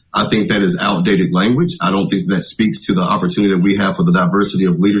race. I think that is outdated language. I don't think that speaks to the opportunity that we have for the diversity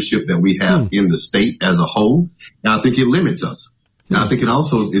of leadership that we have in the state as a whole. And I think it limits us. And I think it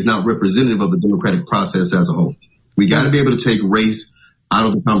also is not representative of the democratic process as a whole. We got to be able to take race out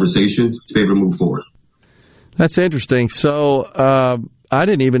of the conversation to be able to move forward. That's interesting. So, I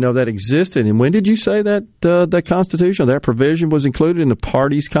didn't even know that existed. And when did you say that that constitution, that provision was included in the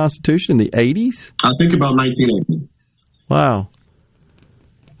party's constitution in the 80s? I think about 1980. Wow.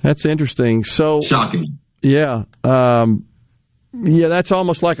 That's interesting. So shocking. Yeah. That's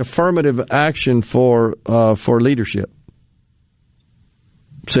almost like affirmative action for leadership.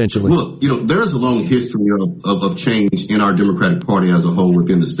 essentially? Look, there's a long history of change in our Democratic Party as a whole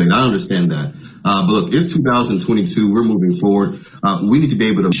within the state. I understand that. But look, it's 2022. We're moving forward. We need to be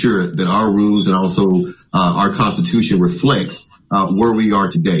able to ensure that our rules and also our Constitution reflects where we are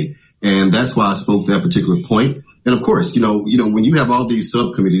today. And that's why I spoke to that particular point. And of course, when you have all these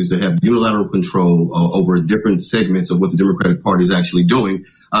subcommittees that have unilateral control over different segments of what the Democratic Party is actually doing,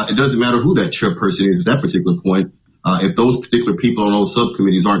 it doesn't matter who that chairperson is at that particular point. If those particular people on those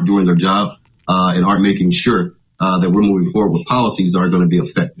subcommittees aren't doing their job and aren't making sure that we're moving forward with policies that are going to be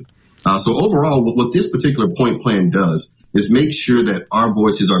effective. So overall, what this particular point plan does is make sure that our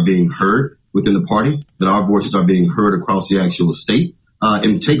voices are being heard within the party, that our voices are being heard across the actual state,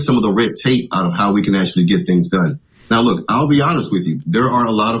 and take some of the red tape out of how we can actually get things done. Now, look, I'll be honest with you. There are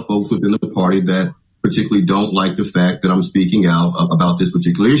a lot of folks within the party that particularly don't like the fact that I'm speaking out about this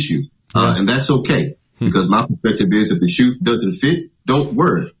particular issue. And that's okay, because my perspective is if the shoe doesn't fit, don't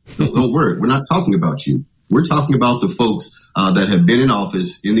worry. Don't worry. We're not talking about you. We're talking about the folks that have been in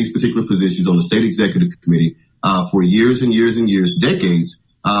office in these particular positions on the state executive committee for years and years and years, decades,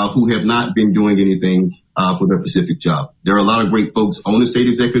 who have not been doing anything for their specific job. There are a lot of great folks on the state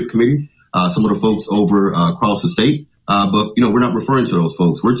executive committee, some of the folks over across the state, but we're not referring to those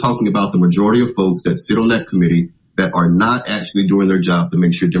folks. We're talking about the majority of folks that sit on that committee that are not actually doing their job to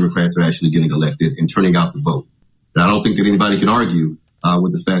make sure Democrats are actually getting elected and turning out the vote. And I don't think that anybody can argue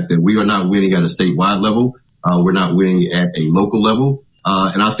with the fact that we are not winning at a statewide level. We're not winning at a local level,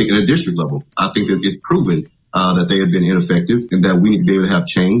 and I think at a district level. I think that it's proven that they have been ineffective and that we need to be able to have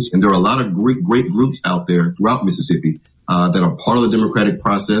change. And there are a lot of great groups out there throughout Mississippi that are part of the democratic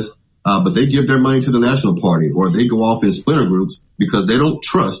process, but they give their money to the national party or they go off in splinter groups because they don't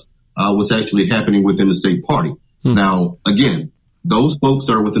trust what's actually happening within the state party. Now, again, those folks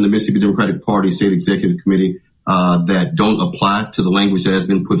that are within the Mississippi Democratic Party State Executive Committee that don't apply to the language that has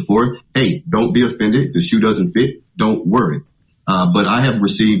been put forward, hey, don't be offended. The shoe doesn't fit. Don't worry. But I have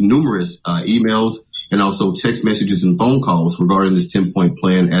received numerous emails and also text messages and phone calls regarding this 10-point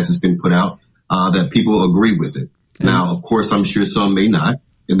plan as it's been put out, that people agree with it. Now, of course, I'm sure some may not,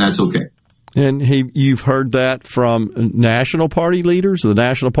 and that's okay. And you've heard that from national party leaders, the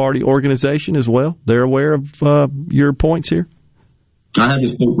National Party Organization as well? They're aware of your points here? I haven't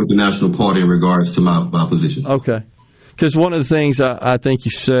spoken with the National Party in regards to my position. Okay. Because one of the things I think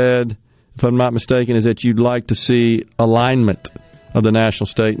you said, if I'm not mistaken, is that you'd like to see alignment of the national,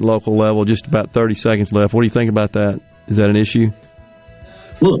 state, and local level. Just about 30 seconds left. What do you think about that? Is that an issue?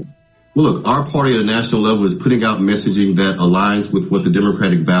 Look, our party at the national level is putting out messaging that aligns with what the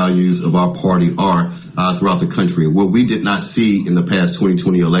democratic values of our party are throughout the country. What we did not see in the past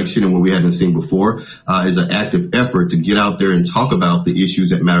 2020 election and what we haven't seen before is an active effort to get out there and talk about the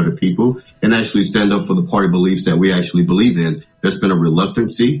issues that matter to people and actually stand up for the party beliefs that we actually believe in. There's been a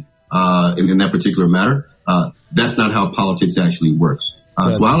reluctancy in that particular matter. That's not how politics actually works.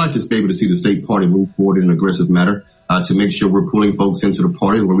 So I like to be able to see the state party move forward in an aggressive manner to make sure we're pulling folks into the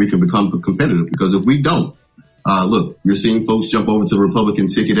party where we can become competitive. Because if we don't, look, we're seeing folks jump over to the Republican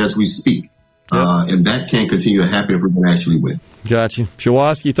ticket as we speak. And that can't continue to happen if we're going to actually win. Gotcha.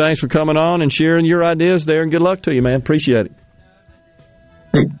 Shawoski, thanks for coming on and sharing your ideas there, and good luck to you, man. Appreciate it.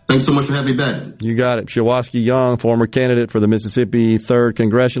 Hey, thanks so much for having me back. You got it. Shawoski Young, former candidate for the Mississippi 3rd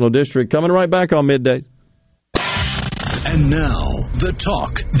Congressional District, coming right back on Midday. And now, the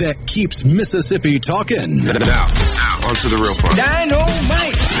talk that keeps Mississippi talking. Now, on to the real part.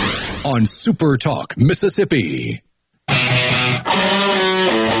 Dynamite! On Super Talk, Mississippi.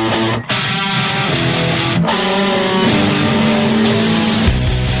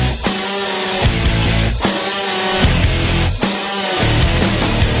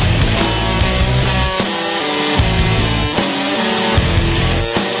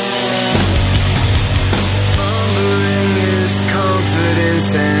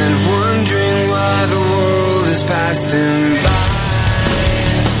 And wondering why the world has passed him by.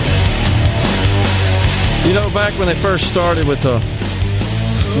 You know, back when they first started with the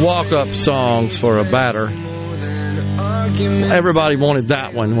walk-up songs for a batter, everybody wanted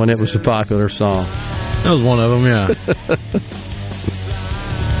that one when it was a popular song. That was one of them, yeah.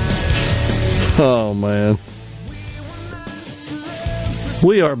 Oh, man.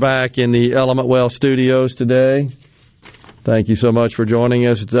 We are back in the Element Well studios today. Thank you so much for joining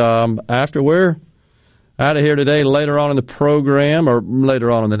us. After we're out of here today, later on in the program, or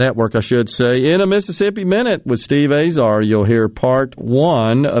later on in the network, I should say, in a Mississippi Minute with Steve Azar, you'll hear part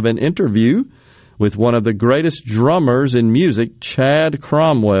one of an interview with one of the greatest drummers in music, Chad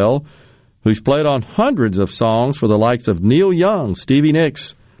Cromwell, who's played on hundreds of songs for the likes of Neil Young, Stevie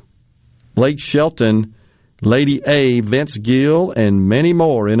Nicks, Blake Shelton, Lady A, Vince Gill, and many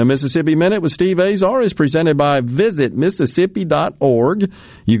more. In a Mississippi Minute with Steve Azar is presented by visitmississippi.org.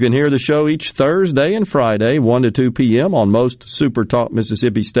 You can hear the show each Thursday and Friday, 1 to 2 p.m. on most Super Talk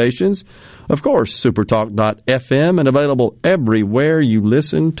Mississippi stations. Of course, supertalk.fm, and available everywhere you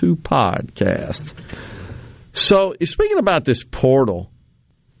listen to podcasts. So, speaking about this portal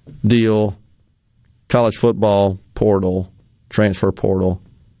deal, college football portal, transfer portal,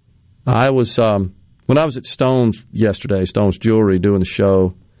 I was... when I was at Stone's yesterday, Stone's Jewelry, doing the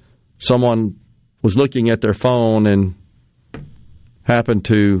show, someone was looking at their phone and happened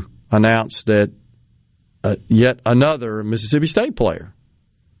to announce that yet another Mississippi State player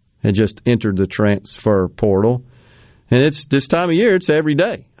had just entered the transfer portal. And it's this time of year, it's every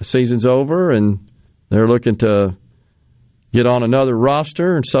day. The season's over, and they're looking to get on another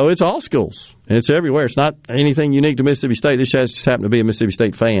roster. And so it's all schools, and it's everywhere. It's not anything unique to Mississippi State. This just happened to be a Mississippi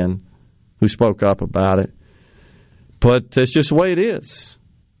State fan who spoke up about it. But it's just the way it is,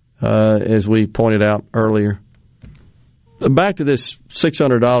 as we pointed out earlier. Back to this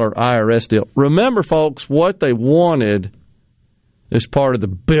 $600 IRS deal. Remember, folks, what they wanted as part of the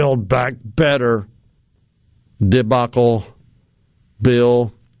Build Back Better debacle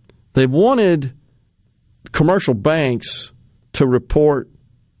bill. They wanted commercial banks to report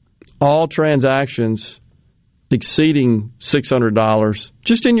all transactions exceeding $600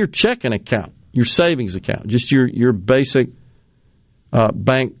 just in your checking account, your savings account, just your basic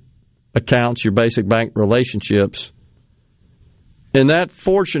bank accounts, your basic bank relationships. And that,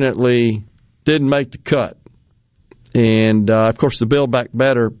 fortunately, didn't make the cut. And, of course, the Build Back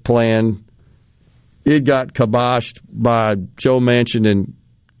Better plan, it got kiboshed by Joe Manchin and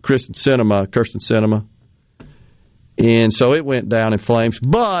Kirsten Sinema. And so it went down in flames.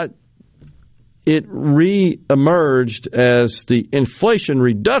 But it re-emerged as the Inflation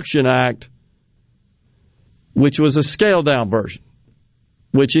Reduction Act, which was a scaled-down version,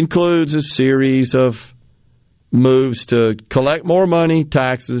 which includes a series of moves to collect more money,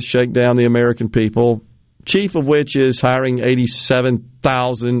 taxes, shake down the American people, chief of which is hiring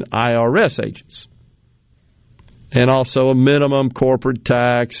 87,000 IRS agents, and also a minimum corporate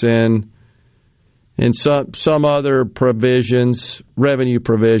tax and some other provisions, revenue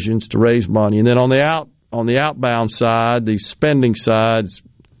provisions to raise money. And then on the outbound side, the spending side,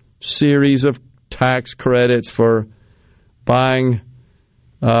 series of tax credits for buying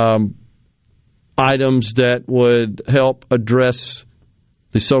items that would help address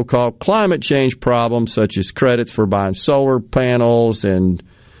the so-called climate change problems, such as credits for buying solar panels and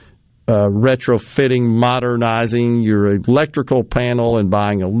retrofitting, modernizing your electrical panel and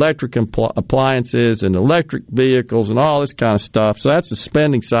buying electric appliances and electric vehicles and all this kind of stuff. So that's the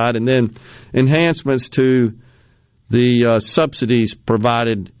spending side. And then enhancements to the subsidies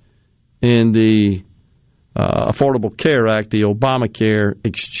provided in the Affordable Care Act, the Obamacare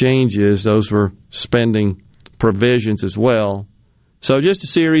exchanges. Those were spending provisions as well. So just a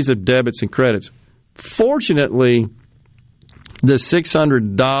series of debits and credits. Fortunately, the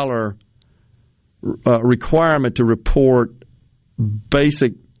 $600 requirement to report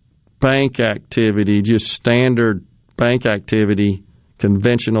basic bank activity, just standard bank activity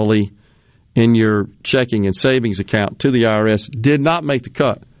conventionally in your checking and savings account to the IRS did not make the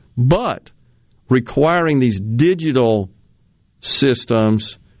cut. But requiring these digital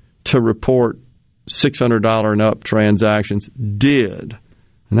systems to report $600 and up transactions did.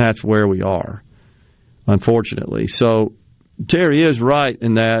 And that's where we are, unfortunately. So Terry is right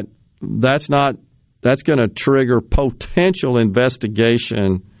in that that's going to trigger potential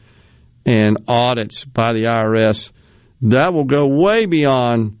investigation and audits by the IRS that will go way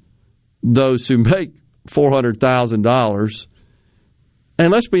beyond those who make $400,000.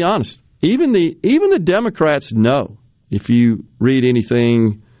 And let's be honest, even the Democrats know, if you read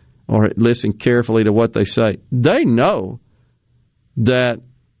anything or listen carefully to what they say, they know that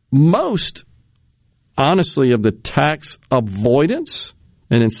most, honestly, of the tax avoidance,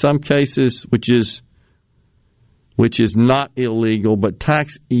 and in some cases, which is not illegal, but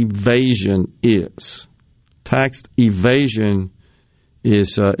tax evasion is. Tax evasion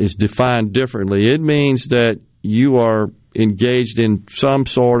is defined differently. It means that you are engaged in some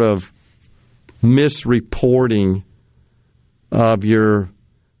sort of misreporting of your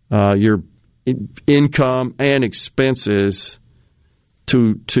income and expenses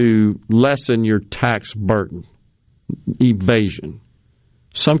to lessen your tax burden. Evasion.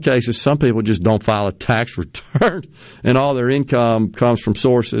 Some cases, some people just don't file a tax return, and all their income comes from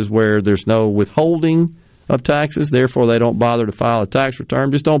sources where there's no withholding of taxes. Therefore, they don't bother to file a tax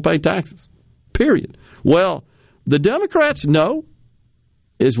return, just don't pay taxes, period. Well, the Democrats know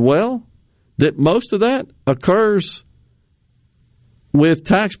as well that most of that occurs with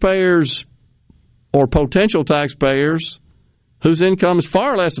taxpayers or potential taxpayers whose income is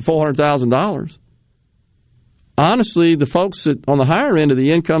far less than $400,000. Honestly, the folks that on the higher end of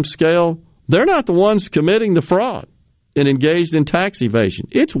the income scale, they're not the ones committing the fraud and engaged in tax evasion.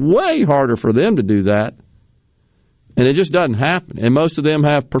 It's way harder for them to do that, and it just doesn't happen. And most of them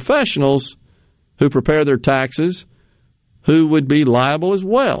have professionals who prepare their taxes who would be liable as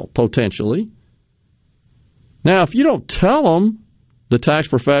well, potentially. Now, if you don't tell them, the tax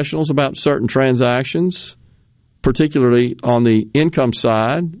professionals, about certain transactions, particularly on the income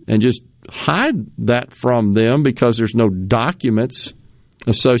side, and just hide that from them because there's no documents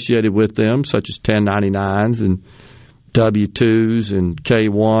associated with them, such as 1099s and W-2s and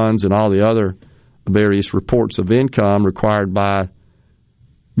K-1s and all the other various reports of income required by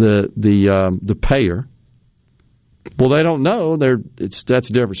the payer. Well, they don't know. That's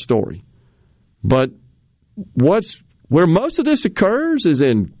a different story. But where most of this occurs is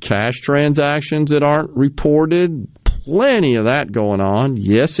in cash transactions that aren't reported. Plenty of that going on.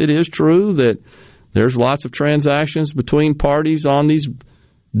 Yes, it is true that there's lots of transactions between parties on these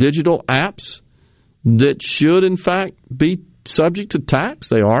digital apps that should, in fact, be subject to tax.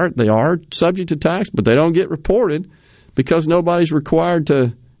 They are subject to tax, but they don't get reported because nobody's required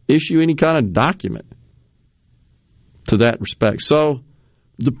to issue any kind of document to that respect. So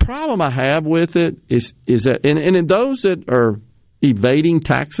the problem I have with it is that, and in those that are evading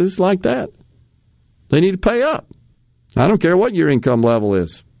taxes like that, they need to pay up. I don't care what your income level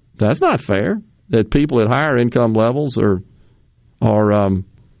is. That's not fair that people at higher income levels are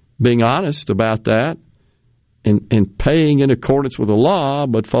being honest about that and paying in accordance with the law,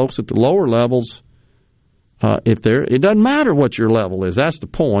 but folks at the lower levels, it doesn't matter what your level is. That's the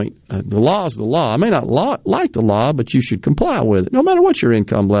point. The law is the law. I may not like the law, but you should comply with it, no matter what your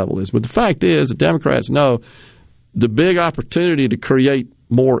income level is. But the fact is, the Democrats know the big opportunity to create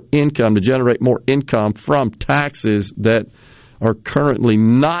more income, to generate more income from taxes that are currently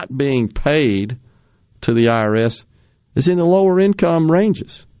not being paid to the IRS is in the lower income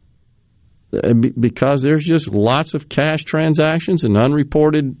ranges. Because there's just lots of cash transactions and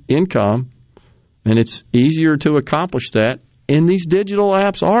unreported income, and it's easier to accomplish that. And these digital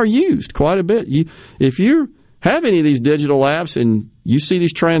apps are used quite a bit. If you have any of these digital apps and you see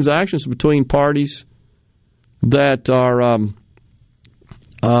these transactions between parties that are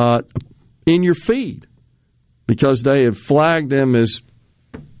in your feed because they have flagged them as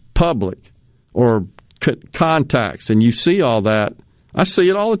public or contacts, and you see all that. I see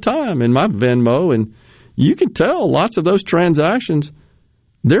it all the time in my Venmo, and you can tell lots of those transactions,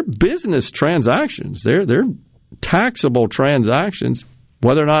 they're business transactions. They're taxable transactions.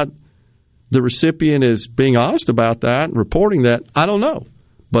 Whether or not the recipient is being honest about that and reporting that, I don't know.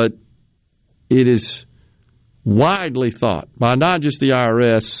 But it is widely thought by not just the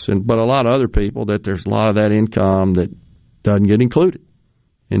IRS, but a lot of other people, that there's a lot of that income that doesn't get included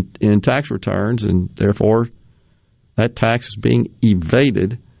in tax returns, and therefore that tax is being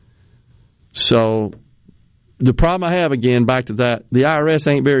evaded. So the problem I have, again, back to that, the IRS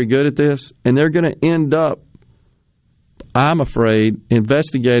ain't very good at this, and they're going to end up, I'm afraid,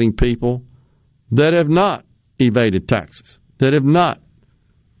 investigating people that have not evaded taxes, that have not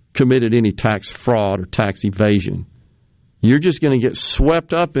committed any tax fraud or tax evasion. You're just going to get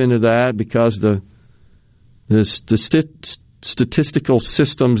swept up into that because the statistical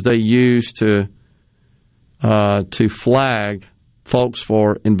systems they use to flag folks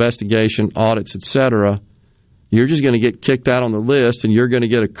for investigation, audits, etc., you're just going to get kicked out on the list, and you're going to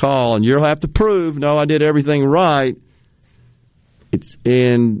get a call, and you'll have to prove, no, I did everything right.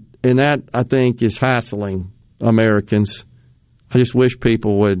 And that, I think, is hassling Americans. I just wish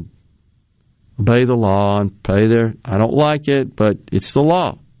people would obey the law and pay their... I don't like it, but it's the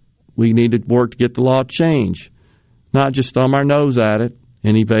law. We need to work to get the law changed, not just thumb our nose at it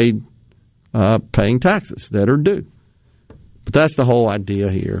and evade paying taxes that are due. But that's the whole idea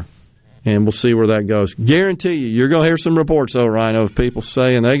here, and we'll see where that goes. Guarantee you're going to hear some reports, though, Rhino, of people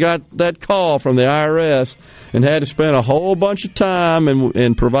saying they got that call from the IRS and had to spend a whole bunch of time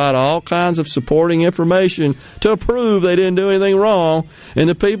and provide all kinds of supporting information to prove they didn't do anything wrong, and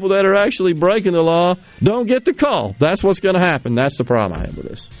the people that are actually breaking the law don't get the call. That's what's going to happen. That's the problem I have with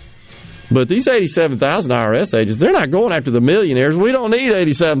this. But these 87,000 IRS agents, they're not going after the millionaires. We don't need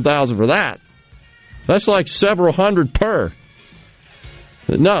 87,000 for that. That's like several hundred per.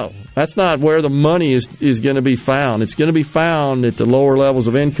 No, that's not where the money is going to be found. It's going to be found at the lower levels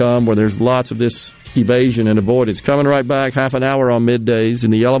of income where there's lots of this evasion and avoidance. Coming right back, half an hour on Middays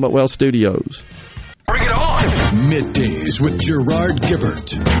in the Element Wealth Studios. Bring it on! Middays with Gerard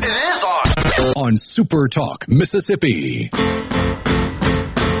Gibbert. It is on. on Super Talk Mississippi.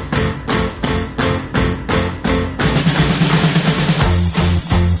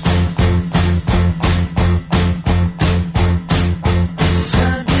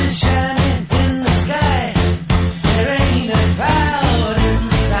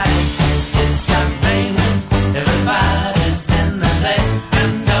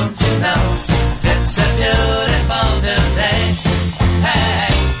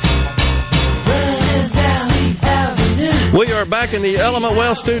 We are back in the Element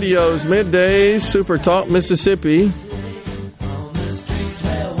Well Studios, middays, Super Talk Mississippi.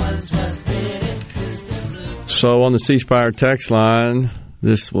 So on the C Spire text line,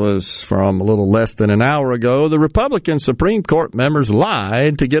 this was from a little less than an hour ago. The Republican Supreme Court members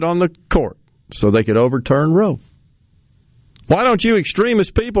lied to get on the court so they could overturn Roe. Why don't you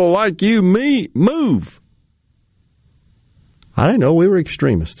extremist people like you move? I didn't know we were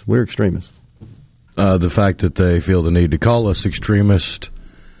extremists. We're extremists. The fact that they feel the need to call us extremist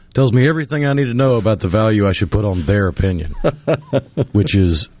tells me everything I need to know about the value I should put on their opinion, which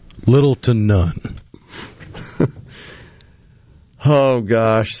is little to none. Oh,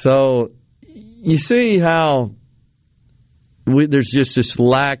 gosh. So you see how there's just this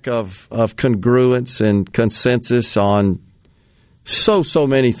lack of congruence and consensus on so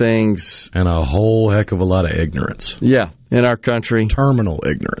many things. And a whole heck of a lot of ignorance. Yeah, in our country. Terminal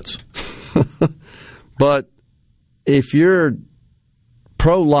ignorance. But if you're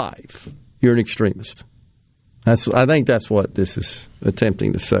pro-life, you're an extremist. I think that's what this is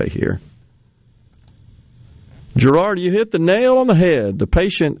attempting to say here. Gerard, you hit the nail on the head. The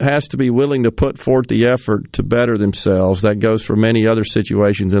patient has to be willing to put forth the effort to better themselves. That goes for many other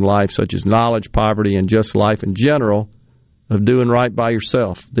situations in life, such as knowledge, poverty, and just life in general, of doing right by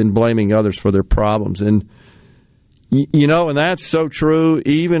yourself, then blaming others for their problems. And and that's so true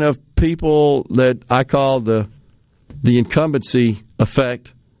even of people that I call the incumbency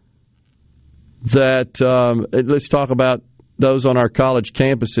effect. That let's talk about those on our college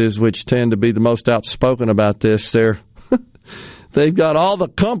campuses, which tend to be the most outspoken about this. They've got all the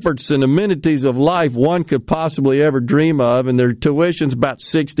comforts and amenities of life one could possibly ever dream of, and their tuition's about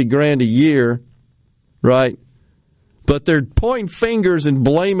 $60,000 a year, right? But they're pointing fingers and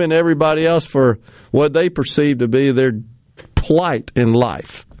blaming everybody else for what they perceive to be their plight in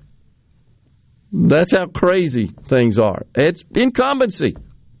life. That's how crazy things are. It's incumbency.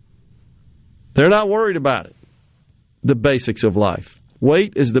 They're not worried about it. The basics of life.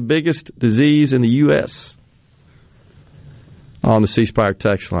 Weight is the biggest disease in the U.S. on the C Spire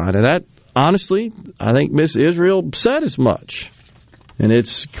text line. And that, honestly, I think Miss Israel said as much. And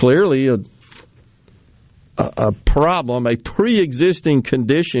it's clearly a problem, a pre-existing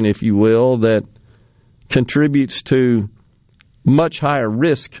condition, if you will, that contributes to much higher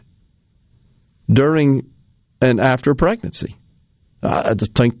risk during and after pregnancy. I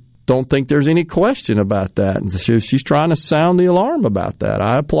don't think there's any question about that. And she's trying to sound the alarm about that.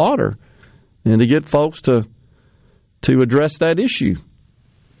 I applaud her. And to get folks to address that issue.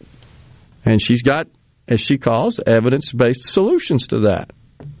 And she's got, as she calls, evidence-based solutions to that.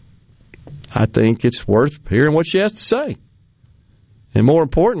 I think it's worth hearing what she has to say. And more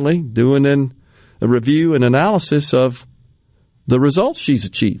importantly, doing a review and analysis of the results she's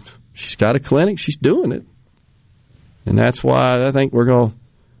achieved. She's got a clinic. She's doing it. And that's why I think we're going to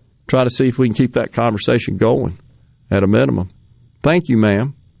try to see if we can keep that conversation going at a minimum. Thank you,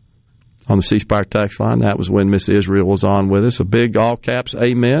 ma'am, on the C Spire text line. That was when Miss Israel was on with us. A big all caps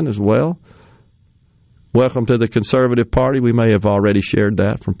amen as well. Welcome to the Conservative Party. We may have already shared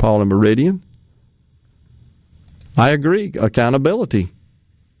that from Paul and Meridian. I agree. Accountability.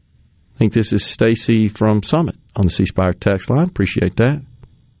 I think this is Stacy from Summit on the C Spire text line. Appreciate that.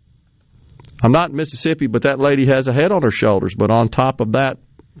 I'm not in Mississippi, but that lady has a head on her shoulders. But on top of that,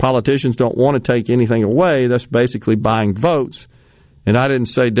 politicians don't want to take anything away. That's basically buying votes. And I didn't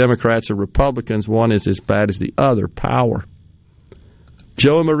say Democrats or Republicans. One is as bad as the other. Power.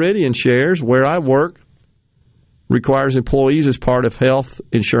 Joe Meridian shares, where I work, requires employees as part of health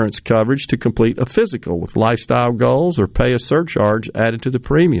insurance coverage to complete a physical with lifestyle goals or pay a surcharge added to the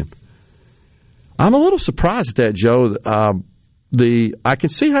premium. I'm a little surprised at that, Joe. I can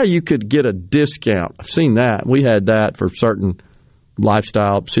see how you could get a discount. I've seen that. We had that for certain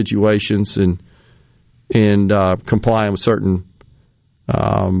lifestyle situations and complying with certain,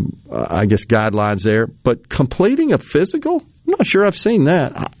 guidelines there. But completing a physical, I'm not sure I've seen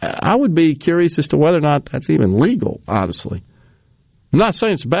that. I would be curious as to whether or not that's even legal, honestly. I'm not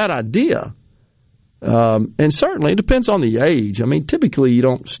saying it's a bad idea. And certainly it depends on the age. I mean, typically you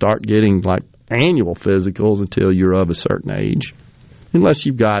don't start getting like annual physicals until you're of a certain age, unless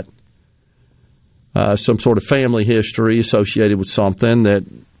you've got some sort of family history associated with something that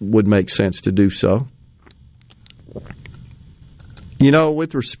would make sense to do so. You know,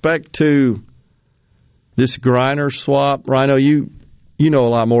 with respect to this Griner swap, Rhino, you know a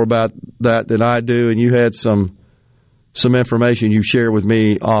lot more about that than I do, and you had some information you shared with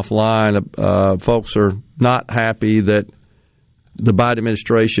me offline. Folks are not happy that the Biden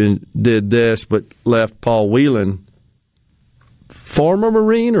administration did this, but left Paul Whelan, former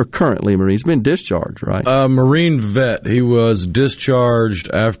Marine or currently Marine? He's been discharged, right? Marine vet. He was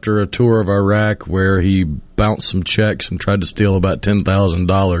discharged after a tour of Iraq where he bounced some checks and tried to steal about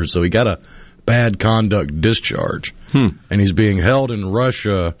 $10,000. So he got a bad conduct discharge. And he's being held in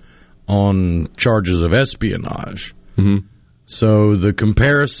Russia on charges of espionage. Mm-hmm. So the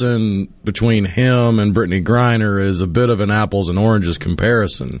comparison between him and Brittany Griner is a bit of an apples and oranges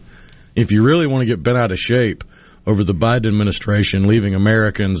comparison. If you really want to get bent out of shape over the Biden administration leaving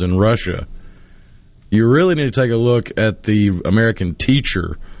Americans in Russia, you really need to take a look at the American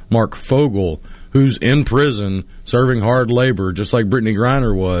teacher, Mark Fogel, who's in prison serving hard labor, just like Brittany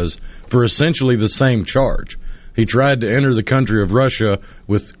Griner was, for essentially the same charge. He tried to enter the country of Russia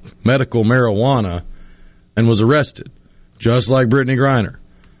with medical marijuana and was arrested, just like Brittany Griner.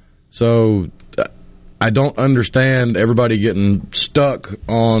 So I don't understand everybody getting stuck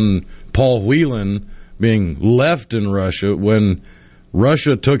on Paul Whelan being left in Russia when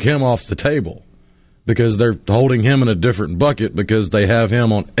Russia took him off the table, because they're holding him in a different bucket because they have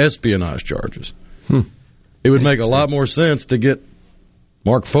him on espionage charges. It would make a lot more sense to get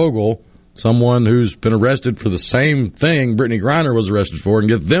Mark Fogel, someone who's been arrested for the same thing Brittany Griner was arrested for, and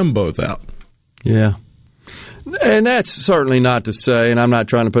get them both out. Yeah. And that's certainly not to say, and I'm not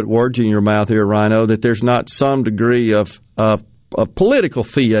trying to put words in your mouth here, Rhino, that there's not some degree of political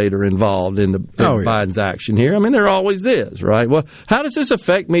theater involved in Biden's action here. I mean, there always is, right? Well, how does this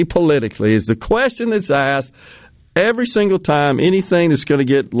affect me politically is the question that's asked every single time anything that's going to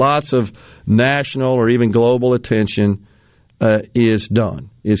get lots of national or even global attention is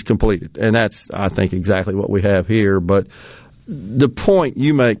completed. And that's, I think, exactly what we have here. But the point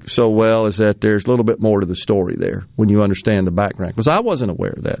you make so well is that there's a little bit more to the story there when you understand the background. Because I wasn't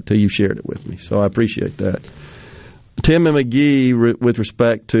aware of that until you shared it with me. So I appreciate that. Tim and McGee, with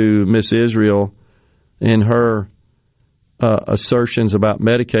respect to Miss Israel and her assertions about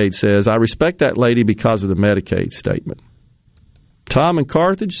Medicaid, says, I respect that lady because of the Medicaid statement. Tom in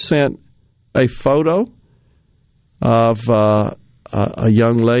Carthage sent a photo of a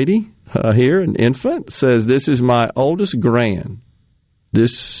young lady here, an infant, says, this is my oldest grand.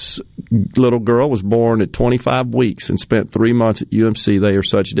 This little girl was born at 25 weeks and spent 3 months at UMC. They are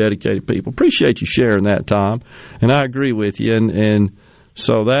such dedicated people. Appreciate you sharing that, Tom. And I agree with you. And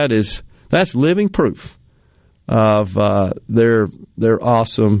so that's living proof of their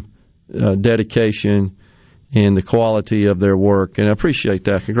awesome dedication and the quality of their work. And I appreciate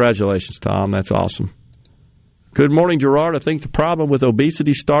that. Congratulations, Tom. That's awesome. Good morning, Gerard. I think the problem with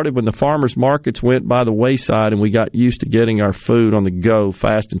obesity started when the farmers' markets went by the wayside and we got used to getting our food on the go,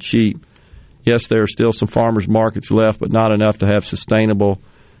 fast and cheap. Yes, there are still some farmers' markets left, but not enough to have sustainable.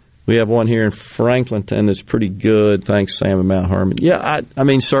 We have one here in Franklinton that's pretty good. Thanks, Sam and Mount Hermon. Yeah, I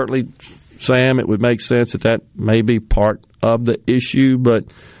mean, certainly, Sam, it would make sense that may be part of the issue, but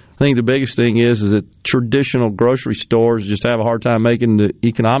I think the biggest thing is that traditional grocery stores just have a hard time making the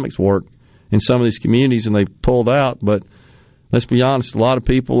economics work in some of these communities, and they've pulled out. But let's be honest, a lot of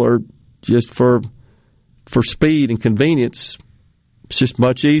people are just for speed and convenience. It's just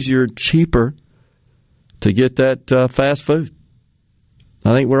much easier, cheaper to get that fast food.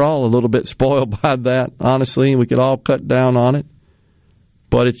 I think we're all a little bit spoiled by that, honestly, and we could all cut down on it.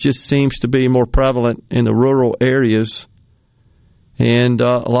 But it just seems to be more prevalent in the rural areas. And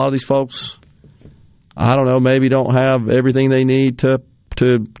a lot of these folks, I don't know, maybe don't have everything they need to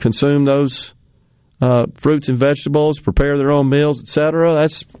consume those fruits and vegetables, prepare their own meals, etc.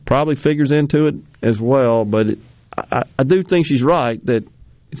 That's probably figures into it as well. But I do think she's right that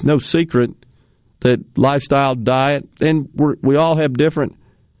it's no secret that lifestyle, diet, and we all have different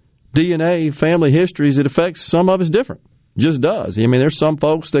DNA, family histories. It affects some of us different. It just does. I mean, there's some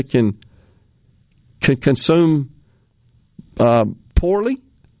folks that can consume poorly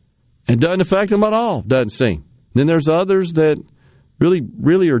and it doesn't affect them at all, doesn't seem. Then there's others that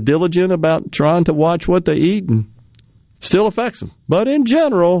really are diligent about trying to watch what they eat and still affects them. But in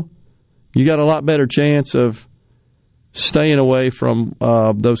general, you got a lot better chance of staying away from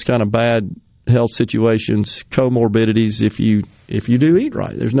those kind of bad health situations, comorbidities, if you do eat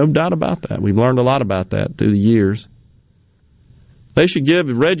right. There's no doubt about that. We've learned a lot about that through the years. They should give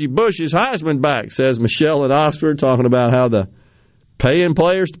Reggie Bush his Heisman back, says Michelle at Oxford, talking about how the paying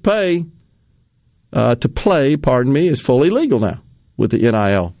players to pay to play, is fully legal now with the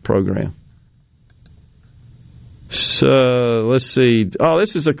NIL program. So let's see. Oh,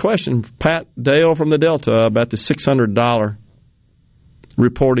 this is a question, Pat Dale from the Delta, about the $600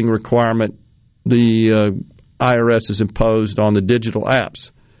 reporting requirement the IRS has imposed on the digital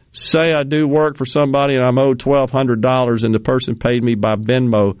apps. Say I do work for somebody and I'm owed $1,200 and the person paid me by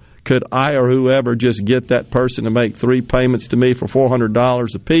Venmo. Could I or whoever just get that person to make 3 payments to me for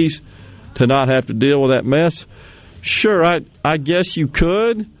 $400 apiece to not have to deal with that mess? Sure, I guess you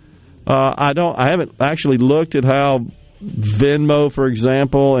could. I haven't actually looked at how Venmo, for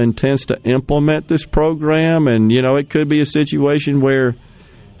example, intends to implement this program, and it could be a situation where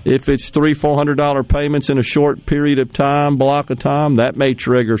if it's $300-$400 payments in a short period of time, block of time, that may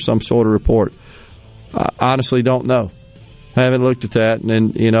trigger some sort of report. I honestly don't know. I haven't looked at that,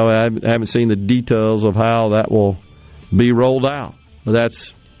 and I haven't seen the details of how that will be rolled out.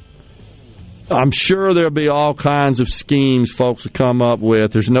 I'm sure there'll be all kinds of schemes folks will come up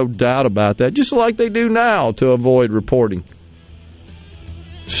with. There's no doubt about that, just like they do now to avoid reporting.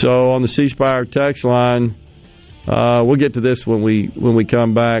 So on the C Spire text line, we'll get to this when we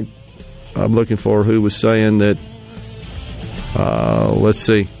come back. I'm looking for who was saying that. Let's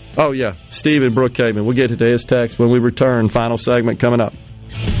see. Oh, yeah, Steve in Brookhaven. We'll get to his text when we return. Final segment coming up.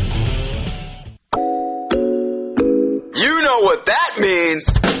 You know what that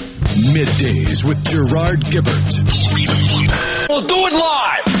means. Middays with Gerard Gibbert. We'll do it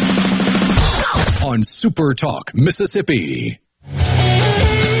live on Super Talk, Mississippi.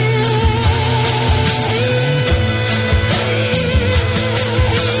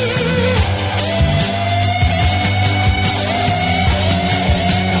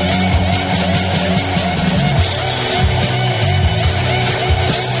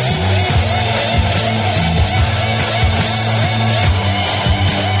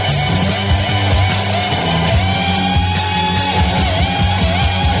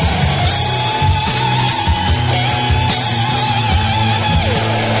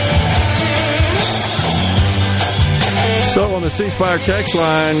 So on the C Spire text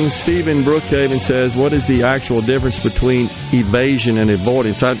line, Stephen Brookhaven says, what is the actual difference between evasion and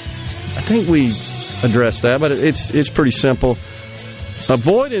avoidance? I think we addressed that, but it's pretty simple.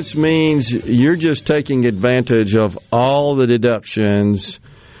 Avoidance means you're just taking advantage of all the deductions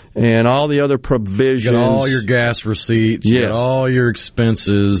and all the other provisions. You got all your gas receipts, you got all your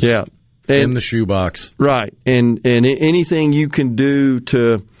expenses in the shoebox. Right. And anything you can do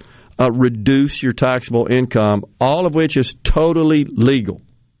to reduce your taxable income, all of which is totally legal.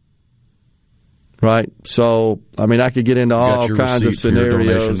 Right? So, I could get into all kinds of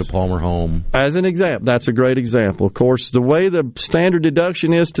scenarios. To Palmer Home. As an example, that's a great example. Of course, the way the standard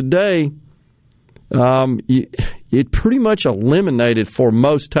deduction is today, it pretty much eliminated for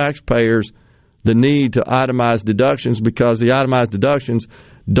most taxpayers the need to itemize deductions because the itemized deductions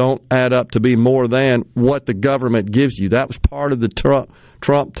don't add up to be more than what the government gives you. That was part of the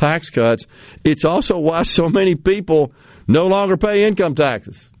Trump tax cuts. It's also why so many people no longer pay income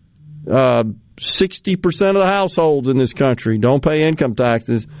taxes. 60% of the households in this country don't pay income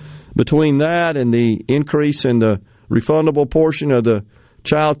taxes. Between that and the increase in the refundable portion of the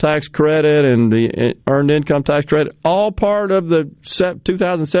child tax credit and the earned income tax credit, all part of the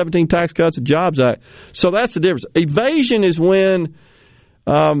 2017 Tax Cuts and Jobs Act. So that's the difference. Evasion is when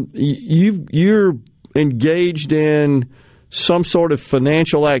you're engaged in some sort of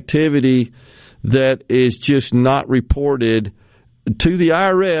financial activity that is just not reported to the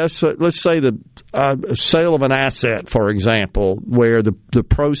IRS. Let's say the sale of an asset, for example, where the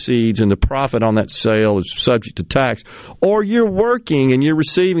proceeds and the profit on that sale is subject to tax. Or you're working and you're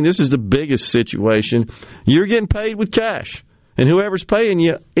receiving, this is the biggest situation, you're getting paid with cash. And whoever's paying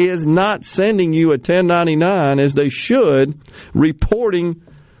you is not sending you a 1099 as they should, reporting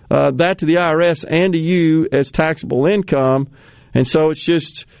that to the IRS and to you as taxable income. And so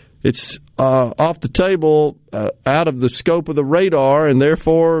it's off the table, out of the scope of the radar, and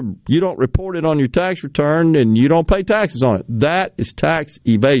therefore you don't report it on your tax return and you don't pay taxes on it. That is tax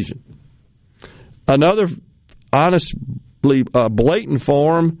evasion. Another honestly blatant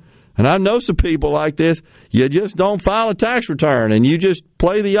form, and I know some people like this, you just don't file a tax return and you just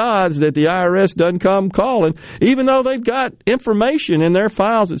play the odds that the IRS doesn't come calling, even though they've got information in their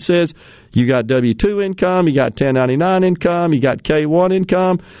files that says you got W-2 income, you got 1099 income, you got K-1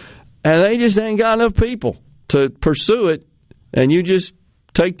 income, and they just ain't got enough people to pursue it, and you just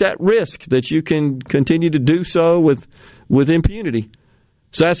take that risk that you can continue to do so with impunity.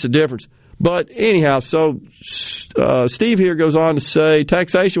 So that's the difference. But anyhow, so Steve here goes on to say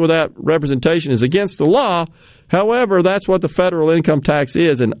taxation without representation is against the law. However, that's what the federal income tax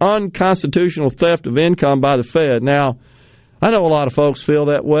is, an unconstitutional theft of income by the Fed. Now, I know a lot of folks feel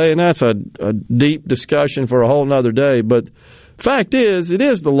that way, and that's a deep discussion for a whole nother day. But fact is, it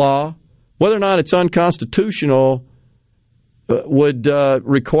is the law. Whether or not it's unconstitutional would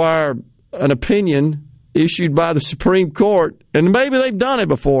require an opinion issued by the Supreme Court. And maybe they've done it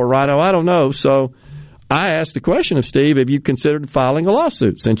before, Rhino. I don't know. So I asked the question of Steve, have you considered filing a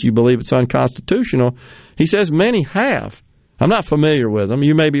lawsuit since you believe it's unconstitutional? He says many have. I'm not familiar with them.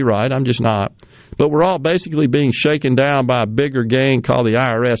 You may be right. I'm just not. But we're all basically being shaken down by a bigger gang called the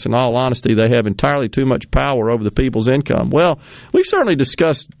IRS. In all honesty, they have entirely too much power over the people's income. Well, we've certainly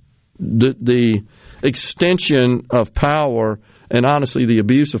discussed the extension of power and, honestly, the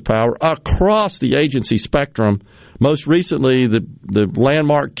abuse of power across the agency spectrum. Most recently, the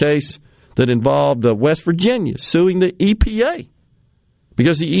landmark case that involved West Virginia suing the EPA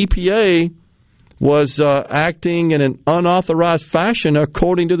because the EPA was acting in an unauthorized fashion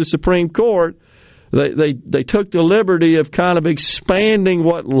according to the Supreme Court. They took the liberty of kind of expanding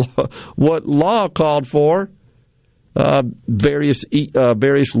what law called for, various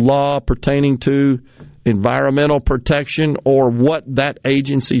law pertaining to environmental protection or what that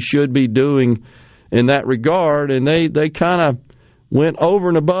agency should be doing in that regard, and they kind of went over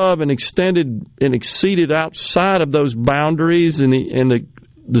and above and exceeded outside of those boundaries, and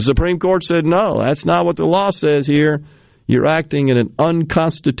the Supreme Court said, no, that's not what the law says here. You're acting in an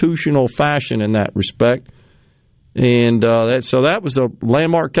unconstitutional fashion in that respect. And so that was a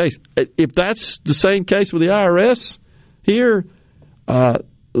landmark case. If that's the same case with the IRS here,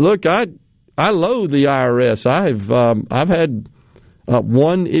 look, I loathe the IRS. I've had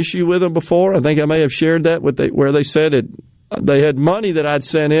one issue with them before. I think I may have shared that where they said they had money that I'd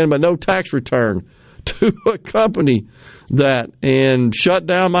sent in, but no tax return to a company and shut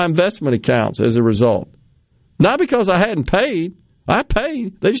down my investment accounts as a result. Not because I hadn't paid. I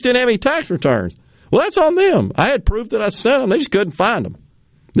paid. They just didn't have any tax returns. Well, that's on them. I had proof that I sent them. They just couldn't find them.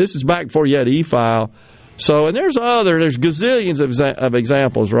 This is back before you had e-file. So, and there's gazillions of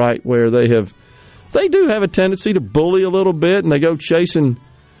examples, right, where they do have a tendency to bully a little bit, and they go chasing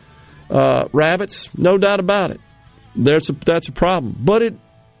rabbits. No doubt about it. That's a problem. But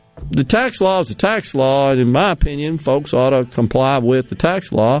the tax law is a tax law, and in my opinion, folks ought to comply with the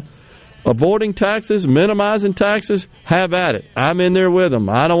tax law. Avoiding taxes, minimizing taxes, have at it. I'm in there with them.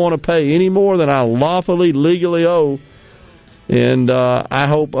 I don't want to pay any more than I lawfully, legally owe, and I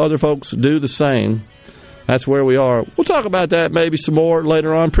hope other folks do the same. That's where we are. We'll talk about that maybe some more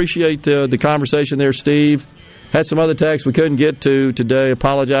later on. Appreciate the conversation there, Steve. Had some other texts we couldn't get to today.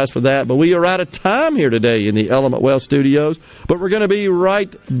 Apologize for that. But we are out of time here today in the Element Wealth Studios. But we're going to be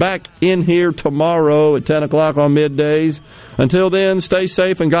right back in here tomorrow at 10 o'clock on middays. Until then, stay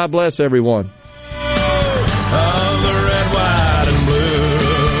safe and God bless everyone. The red, white, and blue.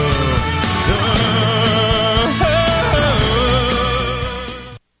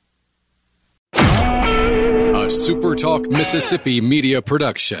 A SuperTalk Mississippi media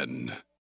production.